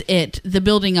is it the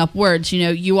building up words,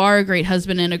 you are a great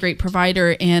husband and a great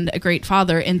provider and a great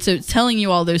father. And so telling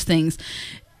you all those things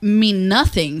mean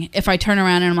nothing if I turn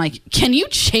around and I'm like, can you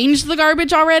change the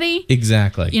garbage already?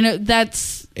 Exactly.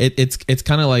 That's it's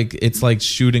kind of like, it's like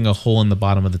shooting a hole in the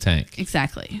bottom of the tank.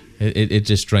 Exactly. It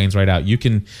just drains right out. You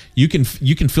can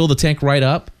fill the tank right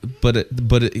up, but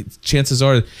chances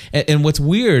are, and what's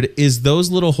weird is those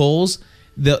little holes,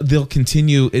 they'll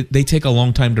continue. They take a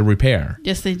long time to repair.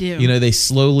 Yes, they do. You know, they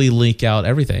slowly leak out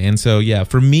everything. And so, yeah,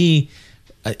 for me,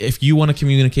 if you want to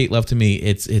communicate love to me,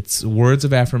 it's words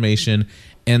of affirmation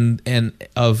and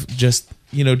of just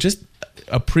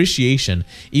appreciation,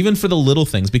 even for the little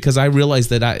things, because I realize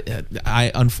that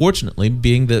I unfortunately,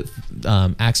 being that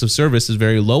acts of service is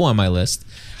very low on my list,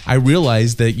 I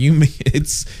realize that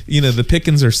the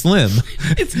pickings are slim.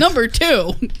 It's number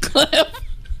 2, Cliff.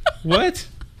 What?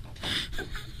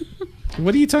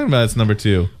 What are you talking about? It's number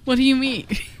 2. What do you mean?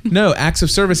 No, acts of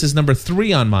service is number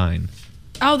 3 on mine.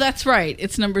 Oh, that's right.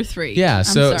 It's number 3. Yeah,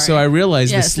 so I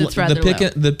realized yes,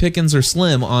 the pickings are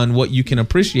slim on what you can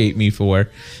appreciate me for.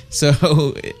 So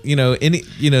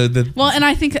Well, and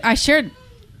I think I shared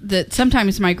that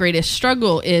sometimes my greatest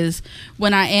struggle is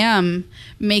when I am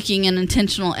making an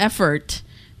intentional effort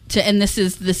to, and this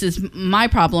is my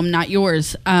problem, not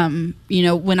yours. When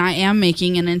I am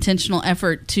making an intentional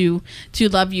effort to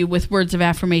love you with words of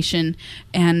affirmation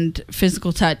and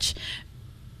physical touch,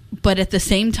 but at the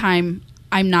same time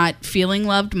I'm not feeling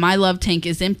loved, my love tank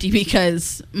is empty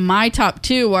because my top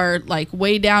 2 are like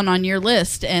way down on your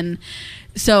list. And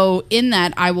so in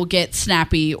that I will get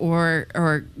snappy or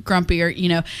grumpy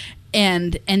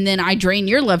and then I drain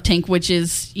your love tank, which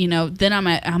is, then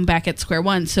I'm back at square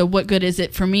one. So what good is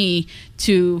it for me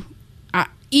to,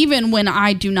 even when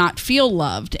I do not feel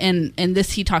loved, and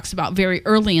this he talks about very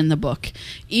early in the book,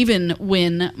 even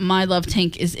when my love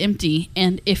tank is empty,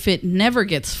 and if it never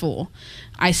gets full,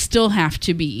 I still have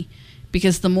to be,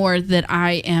 because the more that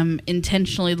I am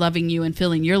intentionally loving you and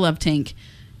filling your love tank,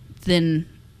 then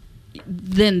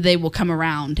they will come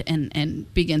around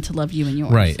and begin to love you and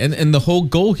yours. Right. And the whole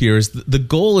goal here is, the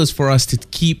goal is for us to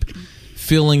keep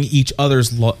filling each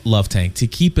other's love tank, to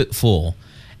keep it full.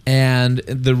 And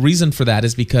the reason for that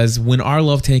is because when our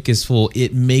love tank is full,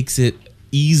 it makes it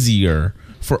easier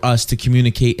for us to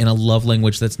communicate in a love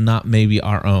language that's not maybe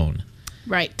our own.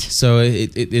 Right. So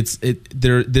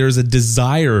there's a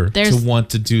desire to want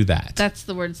to do that. That's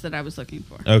the words that I was looking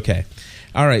for. Okay.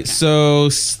 All right. So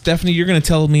Stephanie, you're going to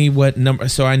tell me what number.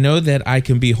 So I know that I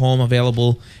can be home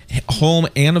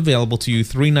and available to you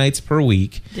 3 nights per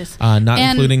week. Yes. Not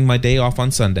including my day off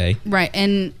on Sunday. Right.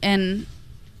 And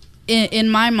in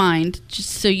my mind,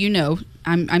 just so you know,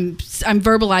 I'm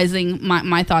verbalizing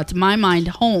my thoughts. My mind,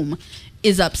 home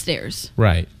is upstairs.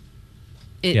 Right.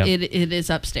 It is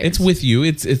upstairs. It's with you.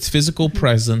 It's physical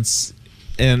presence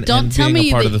and tell being me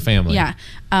a part of the family. Yeah.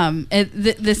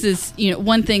 This is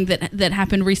one thing that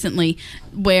happened recently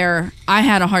where I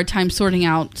had a hard time sorting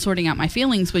out my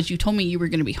feelings. Was you told me you were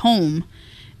going to be home,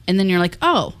 and then you're like,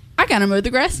 oh, I got to mow the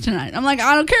grass tonight. I'm like,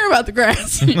 I don't care about the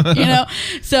grass.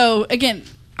 So again,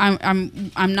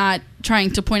 I'm not trying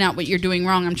to point out what you're doing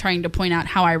wrong. I'm trying to point out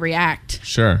how I react.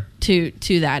 Sure. To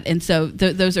that, and so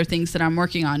those are things that I'm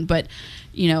working on. But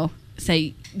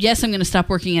say, yes, I'm going to stop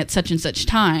working at such and such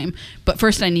time, but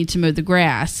first I need to mow the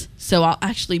grass, so I'll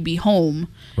actually be home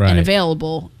and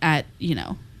available at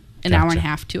an hour and a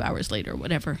half, 2 hours later,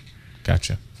 whatever.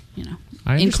 Gotcha.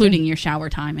 Including your shower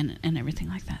time and everything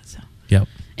like that. So. Yep.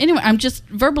 Anyway, I'm just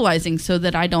verbalizing so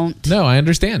that I don't. No, I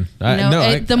understand.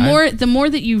 The more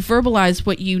that you verbalize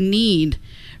what you need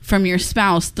from your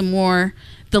spouse, the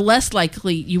less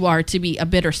likely you are to be a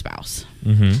bitter spouse.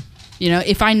 Mm-hmm.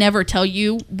 If I never tell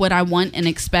you what I want and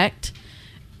expect,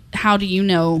 how do you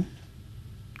know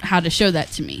how to show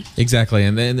that to me? Exactly.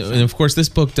 And of course, this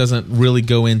book doesn't really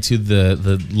go into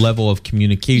the level of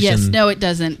communication. Yes, no, it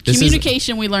doesn't.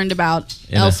 Communication we learned about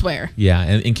elsewhere.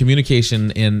 And in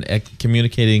communication and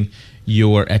communicating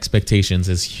your expectations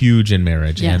is huge in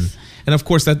marriage. Yes. And of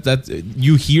course, that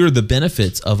you hear the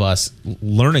benefits of us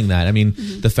learning that. I mean,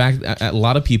 the fact that a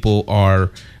lot of people are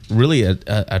really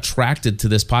attracted to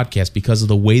this podcast because of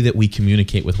the way that we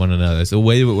communicate with one another. It's the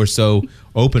way that we're so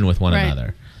open with one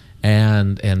another.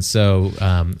 And so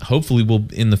hopefully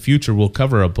in the future we'll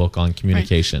cover a book on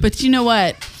communication. But you know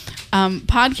what?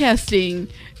 Podcasting,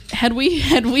 had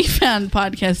we found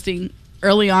podcasting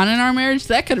early on in our marriage,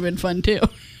 that could have been fun too.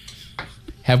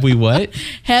 Have we what?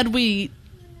 Had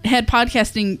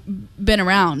podcasting been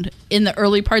around in the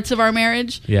early parts of our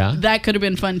marriage, that could have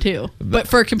been fun too, but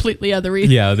for completely other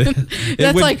reasons. Yeah,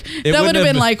 that would have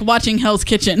been like watching Hell's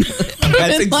Kitchen.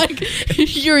 Like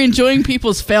you're enjoying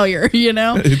people's failure.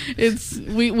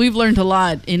 We've learned a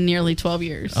lot in nearly 12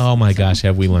 years. Oh my gosh,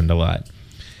 have we learned a lot?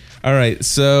 All right,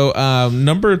 so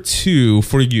number 2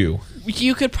 for you.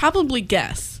 You could probably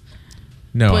guess.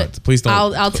 No, but please don't.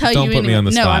 I'll tell don't you. Put me on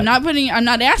the no, spot. I'm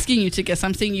not asking you to guess.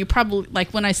 I'm saying you probably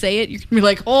like when I say it, you're gonna be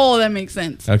like, "Oh, that makes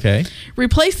sense." Okay.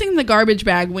 Replacing the garbage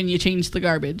bag when you change the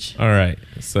garbage. All right.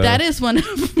 So That is one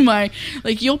of my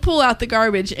like. You'll pull out the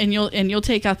garbage and you'll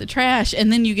take out the trash,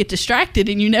 and then you get distracted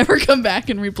and you never come back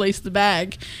and replace the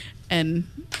bag. And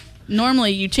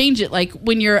normally you change it like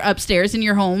when you're upstairs in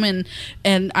your home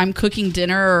and I'm cooking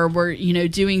dinner or we're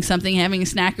doing something, having a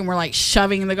snack, and we're like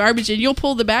shoving in the garbage, and you'll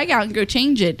pull the bag out and go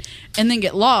change it and then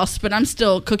get lost, but I'm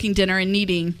still cooking dinner and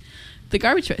needing the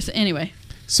garbage trash. So anyway,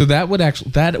 so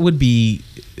that would be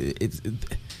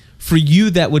for you,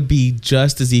 that would be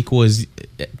just as equal as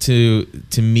to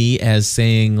me as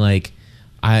saying like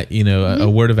a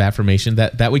word of affirmation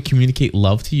that would communicate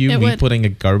love to you. It me would. Putting a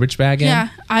garbage bag in. Yeah,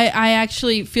 I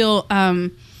actually feel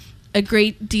a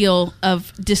great deal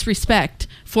of disrespect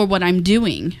for what I'm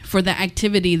doing, for the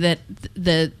activity, that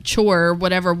the chore,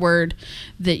 whatever word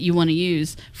that you want to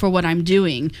use, for what I'm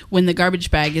doing when the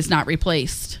garbage bag is not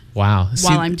replaced. Wow.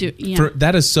 While I'm doing,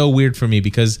 that is so weird for me,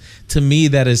 because to me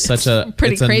that is such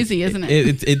pretty crazy, isn't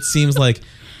it? It seems like,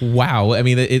 wow. I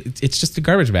mean, it's just a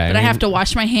garbage bag. But I have to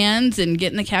wash my hands and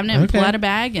get in the cabinet and pull out a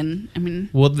bag, and I mean.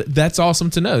 Well, that's awesome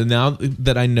to know. Now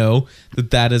that I know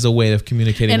that is a way of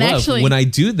communicating love. Actually, when I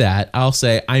do that, I'll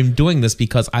say I'm doing this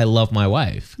because I love my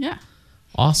wife. Yeah.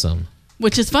 Awesome.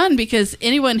 Which is fun, because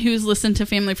anyone who's listened to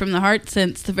Family from the Heart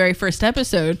since the very first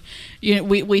episode,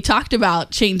 we talked about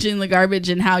changing the garbage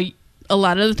and how a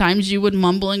lot of the times you would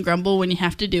mumble and grumble when you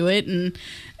have to do it, and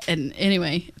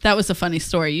anyway, that was a funny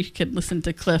story. You could listen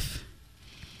to Cliff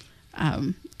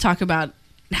talk about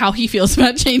how he feels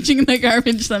about changing the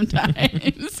garbage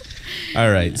sometimes.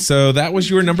 All right, so that was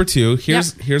your number 2.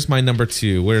 Here's my number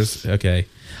 2.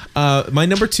 My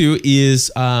number 2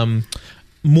 is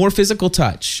more physical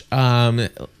touch, and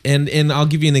I'll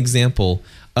give you an example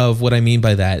of what I mean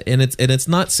by that. And it's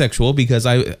not sexual, because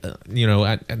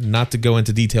not to go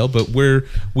into detail, but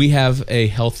we have a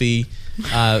healthy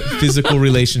physical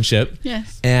relationship.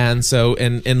 Yes. And so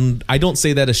and I don't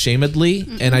say that ashamedly.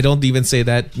 Mm-mm. And I don't even say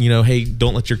that, hey,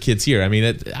 don't let your kids hear. I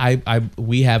mean,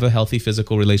 we have a healthy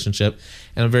physical relationship,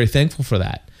 and I'm very thankful for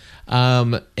that.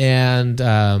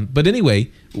 But anyway,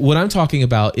 what I'm talking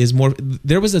about is more.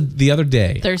 There was the other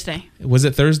day. Thursday. Was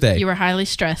it Thursday? You were highly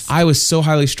stressed. I was so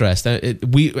highly stressed.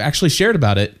 We actually shared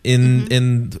about it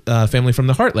in Family from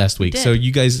the Heart last week. So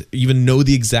you guys even know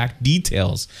the exact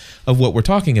details of what we're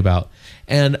talking about.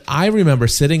 And I remember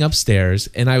sitting upstairs,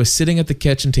 and I was sitting at the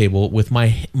kitchen table with my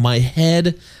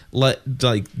head like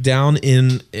down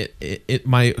in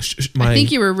my. I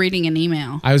think you were reading an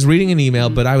email. I was reading an email,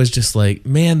 but I was just like,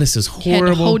 man, this is horrible. You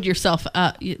had to hold yourself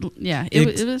up. Yeah,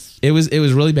 it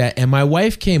was really bad. And my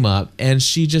wife came up, and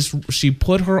she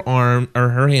put her arm or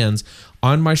her hands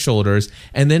on my shoulders,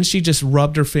 and then she just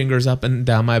rubbed her fingers up and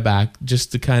down my back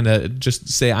just to kind of just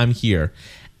say, I'm here.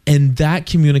 And that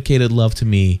communicated love to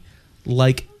me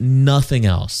like nothing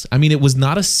else. I mean, it was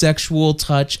not a sexual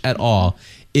touch at all.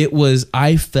 It was,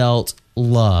 I felt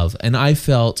love, and I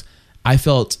felt my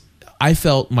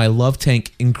love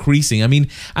tank increasing. I mean,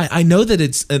 I know that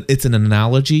it's an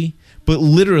analogy, but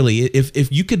literally,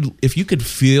 if you could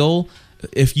feel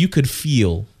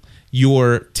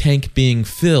your tank being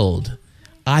filled,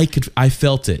 I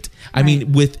felt it. I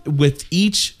mean, with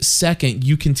each second,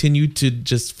 you continue to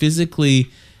just physically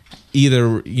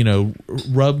either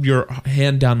rub your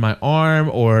hand down my arm,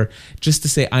 or just to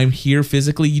say I'm here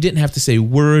physically. You didn't have to say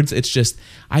words. It's just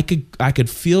I could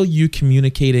feel you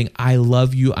communicating, I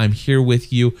love you, I'm here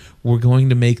with you, we're going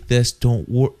to make this, don't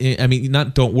worry. I mean,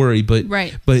 not don't worry, but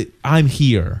right. But I'm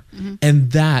here. Mm-hmm.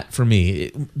 And that, for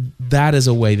me, that is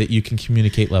a way that you can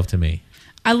communicate love to me.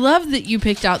 I love that you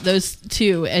picked out those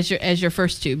two as your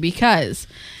first two, because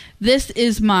this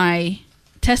is my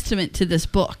testament to this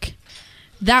book.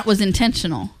 That was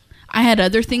intentional. I had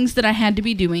other things that I had to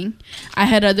be doing. I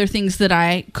had other things that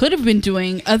I could have been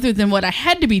doing other than what I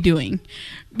had to be doing.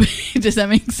 Does that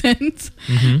make sense?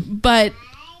 Mm-hmm. But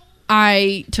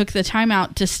I took the time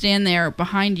out to stand there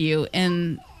behind you,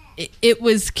 and it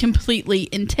was completely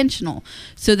intentional.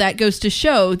 So that goes to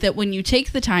show that when you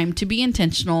take the time to be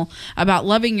intentional about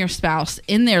loving your spouse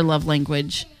in their love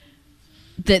language,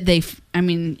 that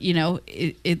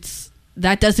it's,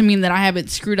 that doesn't mean that I haven't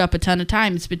screwed up a ton of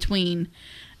times between,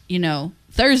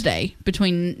 Thursday,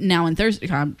 between now and Thursday.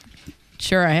 I'm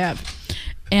sure I have.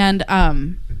 And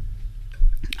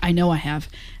I know I have.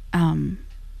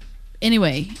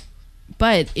 Anyway,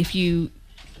 but if you,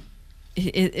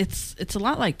 it's a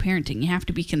lot like parenting. You have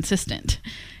to be consistent.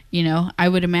 I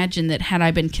would imagine that had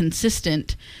I been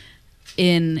consistent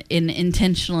in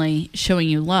intentionally showing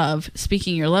you love,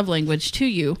 speaking your love language to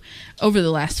you over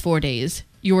the last 4 days,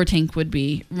 your tank would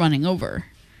be running over.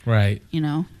 Right. You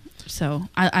know? So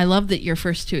I love that your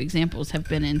first two examples have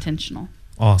been intentional.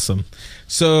 Awesome.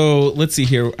 So let's see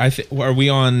here. Are we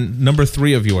on number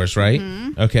 3 of yours, right?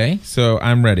 Mm-hmm. Okay. So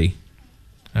I'm ready.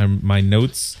 I'm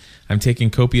taking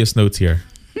copious notes here.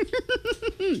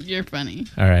 You're funny.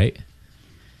 All right.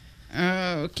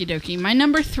 Okie dokie. My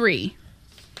number 3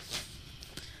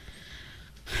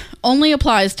 only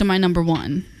applies to my number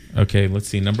 1. Okay, let's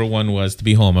see. Number 1 was to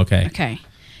be home. Okay. Okay.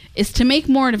 Is to make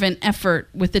more of an effort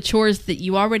with the chores that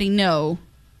you already know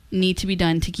need to be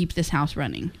done to keep this house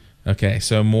running. Okay,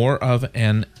 so more of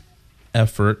an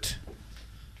effort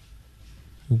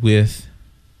with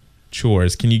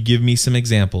chores. Can you give me some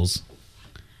examples?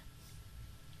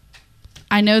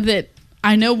 I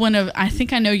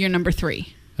think I know your number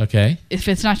 3. Okay. If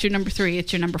it's not your number 3,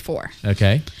 it's your number 4.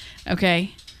 Okay.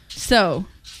 Okay. So,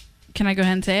 can I go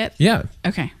ahead and say it? Yeah.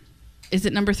 Okay. Is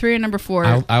it number 3 or number 4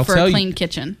 I'll for tell a clean you,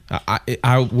 kitchen?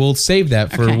 I will save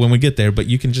that for when we get there, but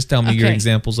you can just tell me your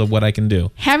examples of what I can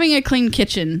do. Having a clean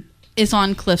kitchen is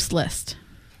on Cliff's list.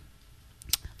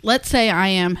 Let's say I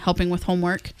am helping with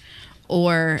homework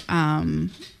or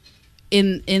in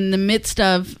the midst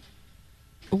of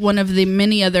one of the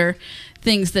many other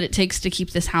things that it takes to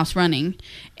keep this house running,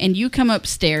 and you come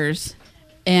upstairs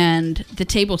and the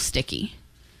table's sticky.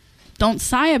 Don't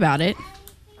sigh about it.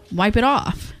 Wipe it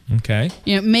off. Okay.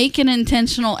 Make an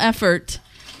intentional effort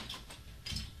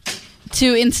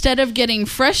to, instead of getting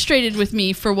frustrated with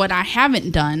me for what I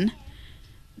haven't done,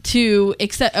 to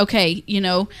accept, okay,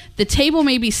 the table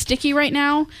may be sticky right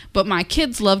now, but my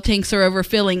kids' love tanks are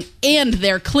overfilling and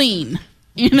they're clean,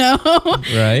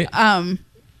 Right.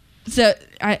 So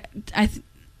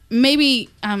maybe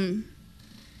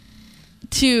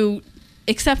to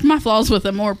accept my flaws with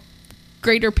a more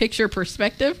greater picture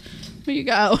perspective. There you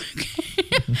go.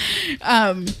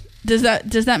 Does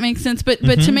that make sense? But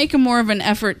to make a more of an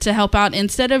effort to help out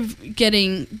instead of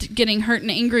getting hurt and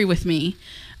angry with me,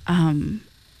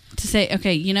 to say,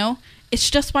 okay, it's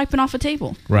just wiping off a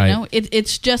table. Right.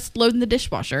 It's just loading the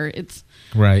dishwasher. It's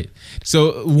right.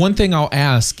 So one thing I'll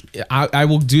ask, I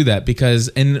will do that because,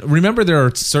 and remember, there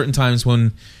are certain times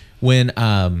when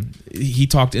he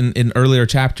talked in earlier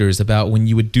chapters about when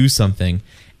you would do something,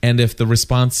 and if the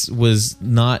response was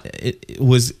it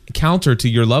was counter to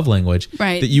your love language,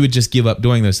 right, that you would just give up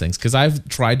doing those things. Because I've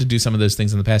tried to do some of those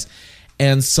things in the past,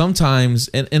 and sometimes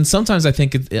I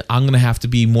think I'm going to have to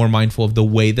be more mindful of the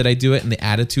way that I do it and the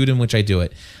attitude in which I do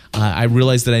it. I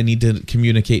realize that I need to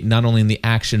communicate not only in the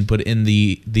action but in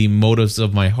the motives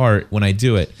of my heart when I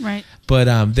do it. Right.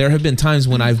 But there have been times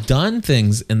when I've done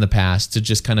things in the past to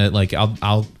just kind of like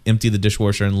I'll empty the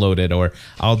dishwasher and load it, or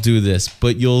I'll do this,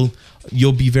 but you'll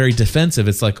be very defensive.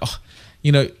 It's like, oh,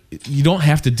 you don't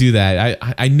have to do that.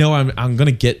 I know I'm going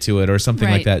to get to it or something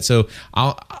like that. So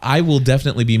I will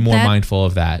definitely be more mindful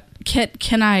of that.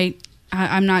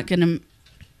 I'm not going to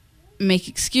make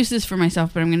excuses for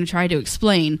myself, but I'm going to try to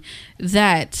explain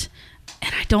that,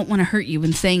 and I don't want to hurt you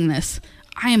in saying this,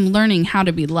 I am learning how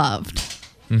to be loved.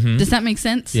 Mm-hmm. Does that make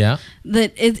sense? Yeah.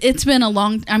 That it's been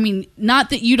not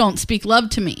that you don't speak love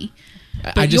to me,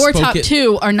 but your top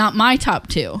 2 are not my top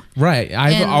 2. Right.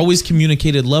 I've always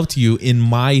communicated love to you in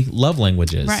my love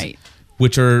languages. Right.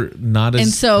 Which are not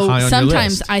as high on your list. And so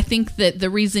sometimes I think that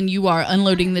the reason you are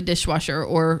unloading the dishwasher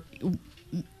or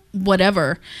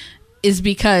whatever is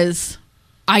because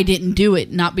I didn't do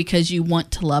it, not because you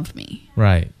want to love me.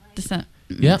 Right. Does that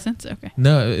make sense? Okay.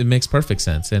 No, it makes perfect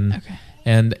sense. And okay.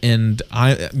 And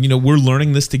I, we're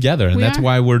learning this together, and that's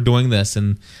why we're doing this.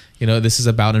 And this is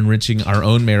about enriching our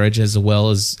own marriage as well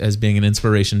as being an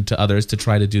inspiration to others to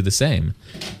try to do the same.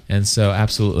 And so,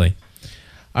 absolutely.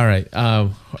 All right.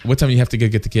 What time do you have to go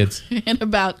get the kids? In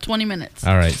about 20 minutes.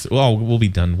 All right. So, we'll be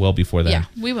done well before that. Yeah,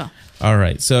 we will. All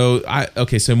right. So,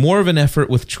 so more of an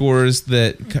effort with chores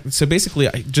so basically,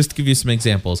 just to give you some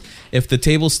examples, if the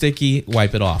table's sticky,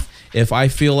 wipe it off. If I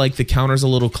feel like the counter's a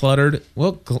little cluttered,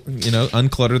 well,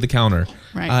 unclutter the counter.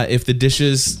 Right. If the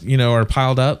dishes, are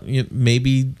piled up,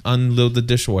 maybe unload the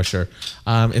dishwasher.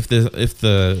 If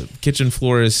the kitchen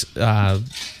floor is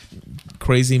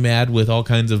crazy mad with all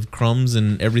kinds of crumbs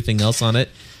and everything else on it,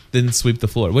 then sweep the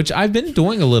floor, which I've been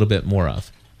doing a little bit more of.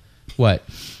 What?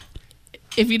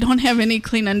 If you don't have any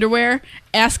clean underwear,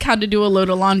 ask how to do a load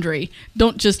of laundry.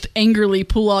 Don't just angrily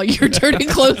pull all your dirty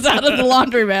clothes out of the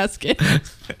laundry basket.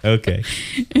 Okay.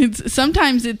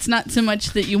 Sometimes it's not so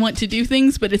much that you want to do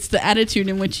things, but it's the attitude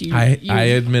in which you... I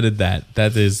admitted that.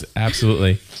 That is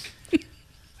absolutely...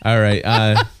 All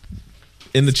right.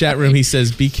 In the chat room, he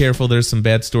says, "Be careful. There's some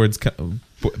bad storms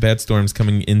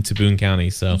coming into Boone County."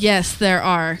 So yes, there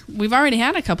are. We've already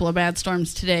had a couple of bad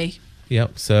storms today.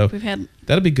 yep. So We've had.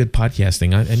 that'll be good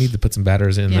podcasting. I need to put some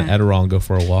batteries in Yeah. the Adderall and go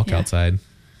for a walk outside.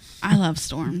 I love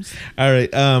storms. All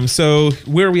right. So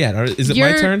where are we at? Is it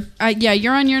my turn? Yeah,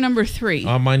 you're on your number 3.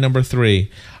 On my number 3.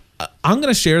 I'm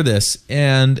going to share this,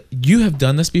 and you have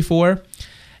done this before.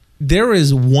 There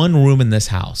is one room in this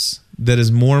house that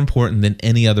is more important than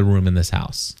any other room in this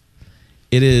house.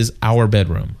 It is our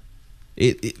bedroom.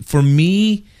 For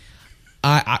me,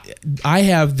 I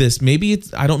have this. Maybe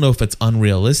I don't know if it's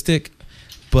unrealistic,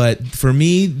 but for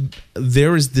me,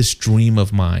 there is this dream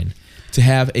of mine to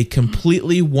have a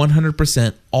completely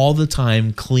 100% all the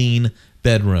time clean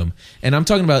bedroom. And I'm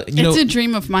talking about, It's a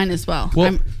dream of mine as well.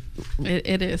 Well,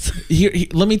 it is. Here,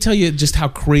 let me tell you just how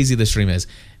crazy this dream is.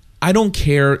 I don't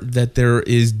care that there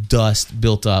is dust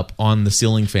built up on the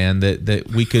ceiling fan that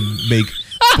we could make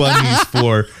bunnies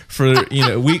for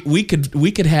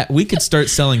we could start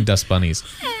selling dust bunnies.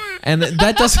 And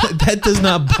that does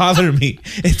not bother me.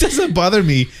 It doesn't bother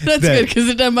me. That's good because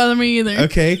it doesn't bother me either.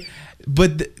 Okay,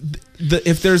 but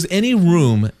if there's any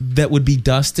room that would be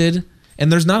dusted,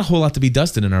 and there's not a whole lot to be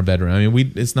dusted in our bedroom. I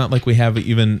mean, it's not like we have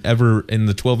even ever in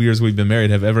the 12 years we've been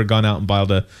married have ever gone out and bought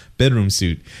a bedroom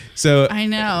suit. So I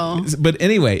know. But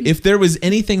anyway, if there was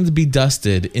anything to be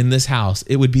dusted in this house,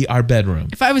 it would be our bedroom.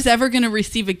 If I was ever going to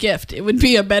receive a gift, it would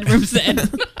be a bedroom set.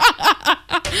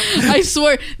 I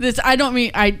swore this. I don't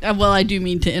mean I do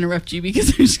mean to interrupt you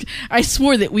because I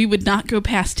swore that we would not go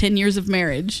past 10 years of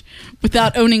marriage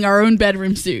without owning our own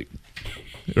bedroom suit.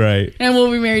 Right. And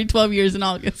we'll be married 12 years in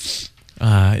August.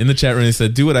 In the chat room, they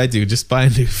said, "Do what I do. Just buy a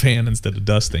new fan instead of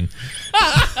dusting."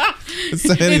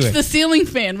 So anyway, it's the ceiling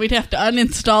fan. We'd have to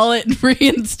uninstall it and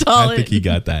reinstall it. I think he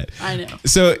got that. I know.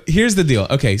 So here's the deal.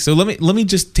 Okay, so let me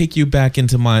just take you back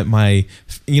into my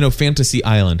fantasy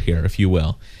island here, if you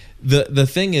will. The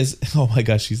thing is, oh my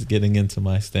gosh, she's getting into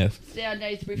my stuff.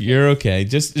 You're okay.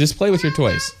 Just play with your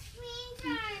toys.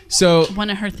 So one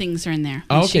of her things are in there.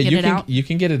 Okay, you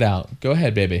can get it out. Go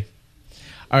ahead, baby.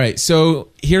 All right, so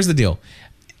here's the deal.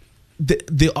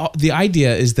 The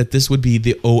idea is that this would be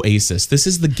the oasis. This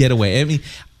is the getaway. I mean,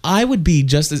 I would be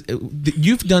just as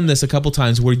you've done this a couple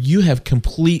times where you have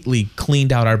completely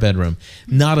cleaned out our bedroom.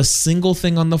 Not a single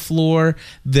thing on the floor.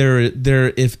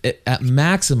 If at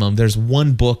maximum there's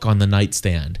one book on the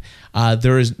nightstand.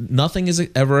 There is nothing is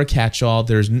ever a catch-all.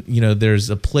 There's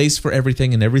a place for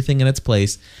everything and everything in its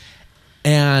place.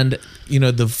 And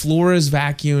the floor is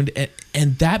vacuumed,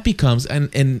 and that becomes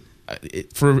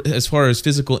for as far as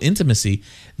physical intimacy,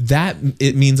 that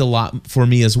it means a lot for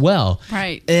me as well.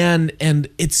 Right. And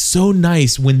it's so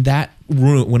nice when that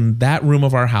room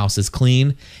of our house is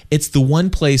clean. It's the one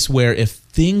place where if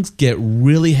things get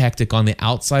really hectic on the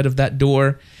outside of that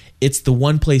door, it's the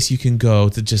one place you can go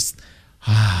to just.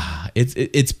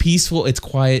 It's peaceful, it's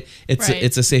quiet,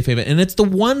 it's a safe haven, and it's the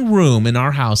one room in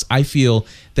our house I feel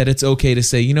that it's okay to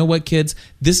say, you know what, kids,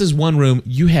 this is one room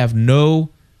you have no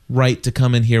right to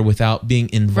come in here without being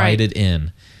invited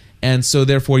in, and so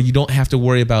therefore you don't have to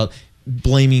worry about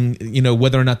blaming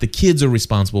whether or not the kids are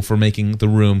responsible for making the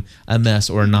room a mess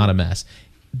or not a mess.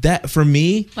 That for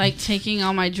me, like taking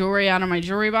all my jewelry out of my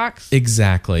jewelry box.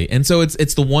 Exactly. And so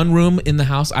it's the one room in the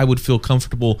house I would feel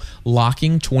comfortable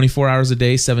locking 24 hours a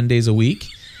day, 7 days a week.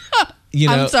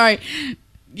 I'm sorry.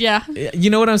 Yeah. You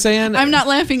know what I'm saying? I'm not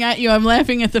laughing at you. I'm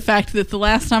laughing at the fact that the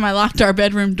last time I locked our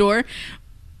bedroom door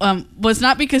was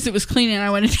not because it was clean and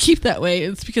I wanted to keep that way.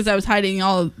 It's because I was hiding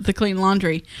all of the clean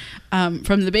laundry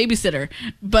from the babysitter.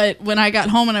 But when I got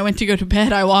home and I went to go to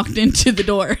bed, I walked into the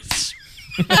door.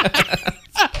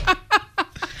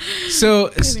 So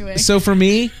for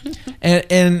me,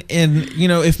 and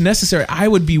if necessary, I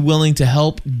would be willing to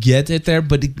help get it there,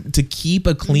 but to keep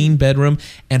a clean bedroom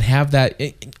and have that.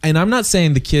 And I'm not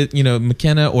saying the kid,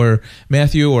 McKenna or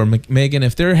Matthew or Megan,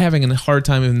 if they're having a hard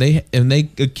time and they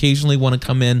occasionally want to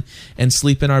come in and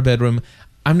sleep in our bedroom,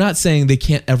 I'm not saying they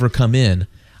can't ever come in.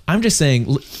 I'm just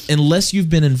saying, unless you've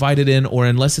been invited in or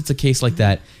unless it's a case like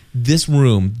that, this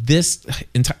room,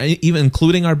 even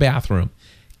including our bathroom,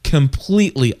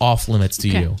 completely off limits to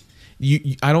you.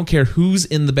 I don't care who's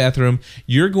in the bathroom.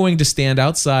 You're going to stand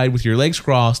outside with your legs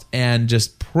crossed and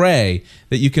just pray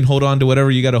that you can hold on to whatever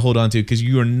you got to hold on to because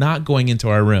you are not going into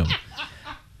our room.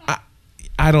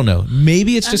 I don't know.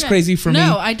 Maybe it's just crazy for me.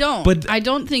 No, I don't. But I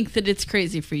don't think that it's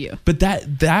crazy for you. But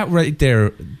that right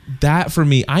there, that for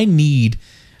me, I need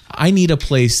I need a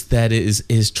place that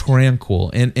is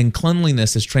tranquil, and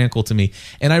cleanliness is tranquil to me.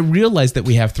 And I realize that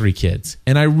we have 3 kids,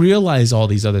 and I realize all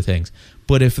these other things.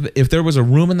 But if there was a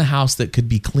room in the house that could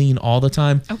be clean all the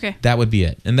time, Okay. that would be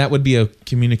it. And that would be a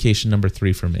communication number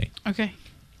 3 for me. Okay.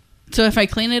 So if I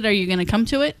clean it, are you going to come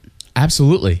to it?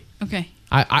 Absolutely. Okay.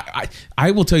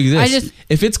 I will tell you this.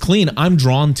 If it's clean, I'm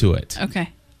drawn to it. Okay.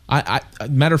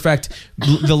 Matter of fact,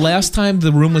 the last time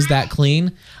the room was that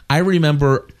clean, I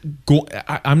remember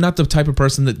I'm not the type of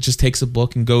person that just takes a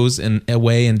book and goes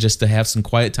away and just to have some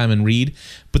quiet time and read.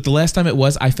 But the last time it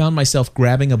was, I found myself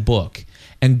grabbing a book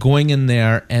and going in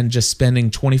there and just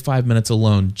spending 25 minutes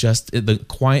alone, just the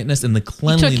quietness and the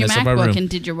cleanliness you took your of our room. MacBook and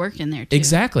did your work in there too.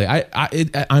 Exactly.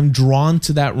 I'm drawn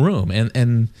to that room,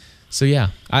 and so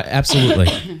yeah, absolutely.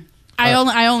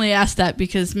 I only asked that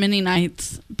because many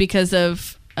nights, because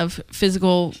of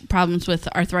physical problems with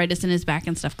arthritis in his back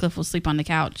and stuff, Cliff will sleep on the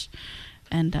couch,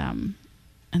 and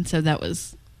so that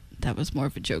was more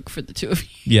of a joke for the two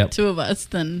of us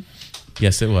than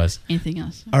yes, it was anything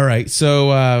else. All right, so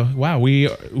wow, we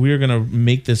are gonna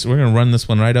make this. We're gonna run this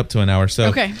one right up to an hour. So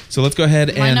okay, so let's go ahead.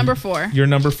 And my number 4. Your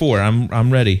number 4.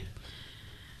 I'm ready.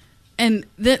 And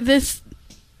this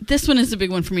one is a big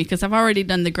one for me because I've already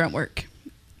done the grunt work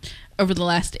over the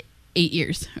last 8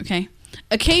 years. Okay.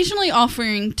 Occasionally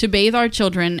offering to bathe our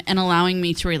children and allowing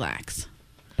me to relax.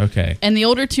 Okay. And the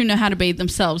older 2 know how to bathe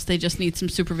themselves. They just need some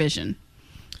supervision.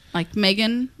 Like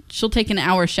Megan, she'll take an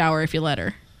hour shower if you let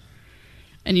her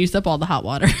and use up all the hot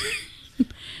water.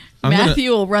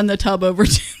 Matthew will run the tub over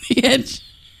to the edge.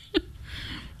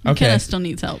 Okay. McKenna still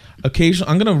needs help. Can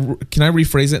I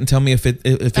rephrase it and tell me if it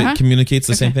communicates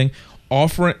the same thing?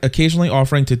 Occasionally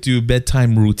offering to do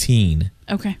bedtime routine.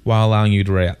 Okay. While allowing you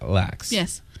to relax.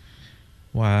 Yes.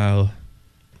 While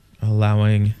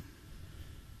allowing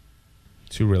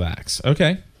to relax.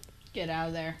 Okay. Get out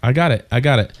of there. I got it.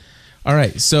 All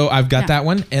right. So I've got that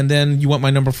one. And then you want my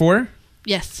number 4?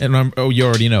 Yes. And you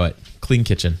already know it. Clean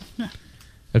kitchen. Yeah.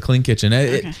 A clean kitchen.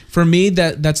 Okay. For me,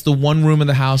 that's the one room of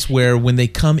the house where when they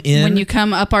come in, when you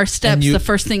come up our steps, the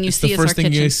first thing you see is our kitchen. The first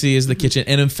thing you see is the kitchen.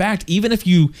 And in fact, even if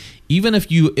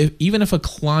a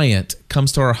client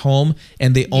comes to our home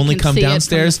and they only come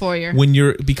downstairs,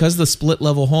 because the split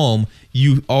level home,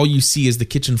 all you see is the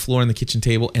kitchen floor and the kitchen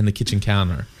table and the kitchen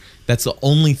counter. That's the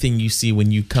only thing you see when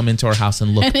you come into our house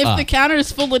and look up. And if the counter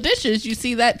is full of dishes, you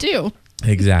see that too.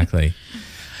 Exactly.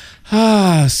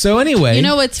 So anyway, you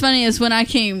know what's funny is when I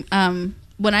came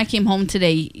home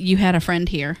today, you had a friend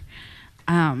here,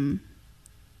 and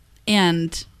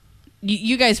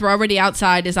you guys were already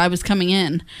outside as I was coming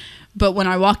in. But when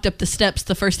I walked up the steps,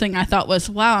 the first thing I thought was,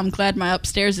 "Wow, I'm glad my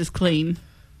upstairs is clean."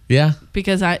 Yeah,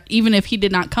 because even if he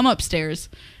did not come upstairs,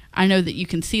 I know that you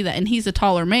can see that, and he's a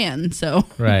taller man, so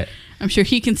right. I'm sure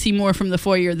he can see more from the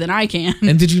foyer than I can.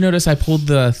 And did you notice I pulled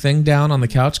the thing down on the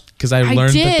couch because I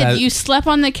learned that you slept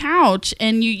on the couch,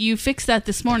 and you fixed that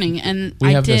this morning, and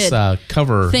we have this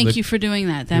cover. Thank you for doing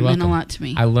that. That meant a lot to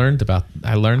me. I learned that about you.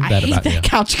 I hate that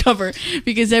couch cover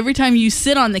because every time you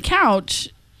sit on the couch,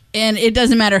 and it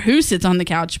doesn't matter who sits on the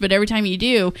couch, but every time you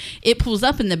do, it pulls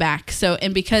up in the back. So,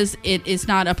 and because it is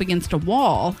not up against a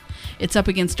wall, it's up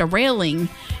against a railing,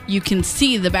 you can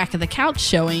see the back of the couch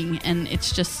showing, and it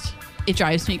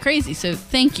drives me crazy. So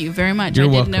thank you very much. You're I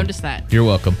welcome. didn't notice that. You're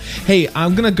welcome. Hey,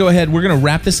 I'm going to go ahead. We're going to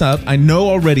wrap this up. I know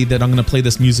already that I'm going to play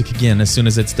this music again as soon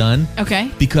as it's done.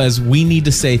 Okay. Because we need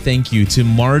to say thank you to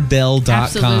Mardel.com.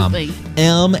 Absolutely.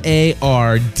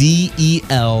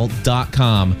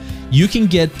 Mardel.com. You can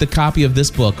get the copy of this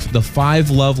book, The 5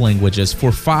 Love Languages,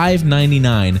 for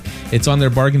 $5.99. It's on their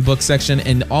bargain book section.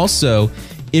 And also,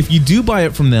 if you do buy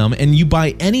it from them and you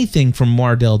buy anything from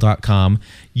Mardel.com,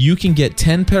 you can get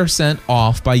 10%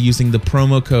 off by using the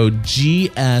promo code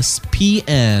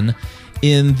GSPN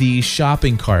in the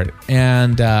shopping cart.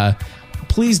 And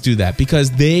please do that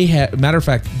because matter of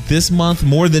fact, this month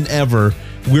more than ever,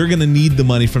 we're going to need the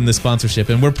money from this sponsorship.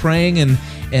 And we're praying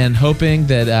and hoping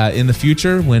that in the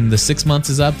future, when the 6 months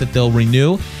is up, that they'll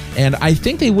renew. And I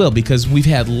think they will because we've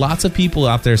had lots of people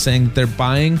out there saying they're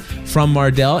buying from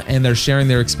Mardel and they're sharing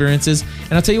their experiences.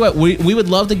 And I'll tell you what, we would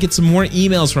love to get some more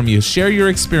emails from you. Share your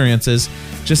experiences.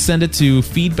 Just send it to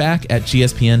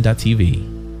feedback@gspn.tv.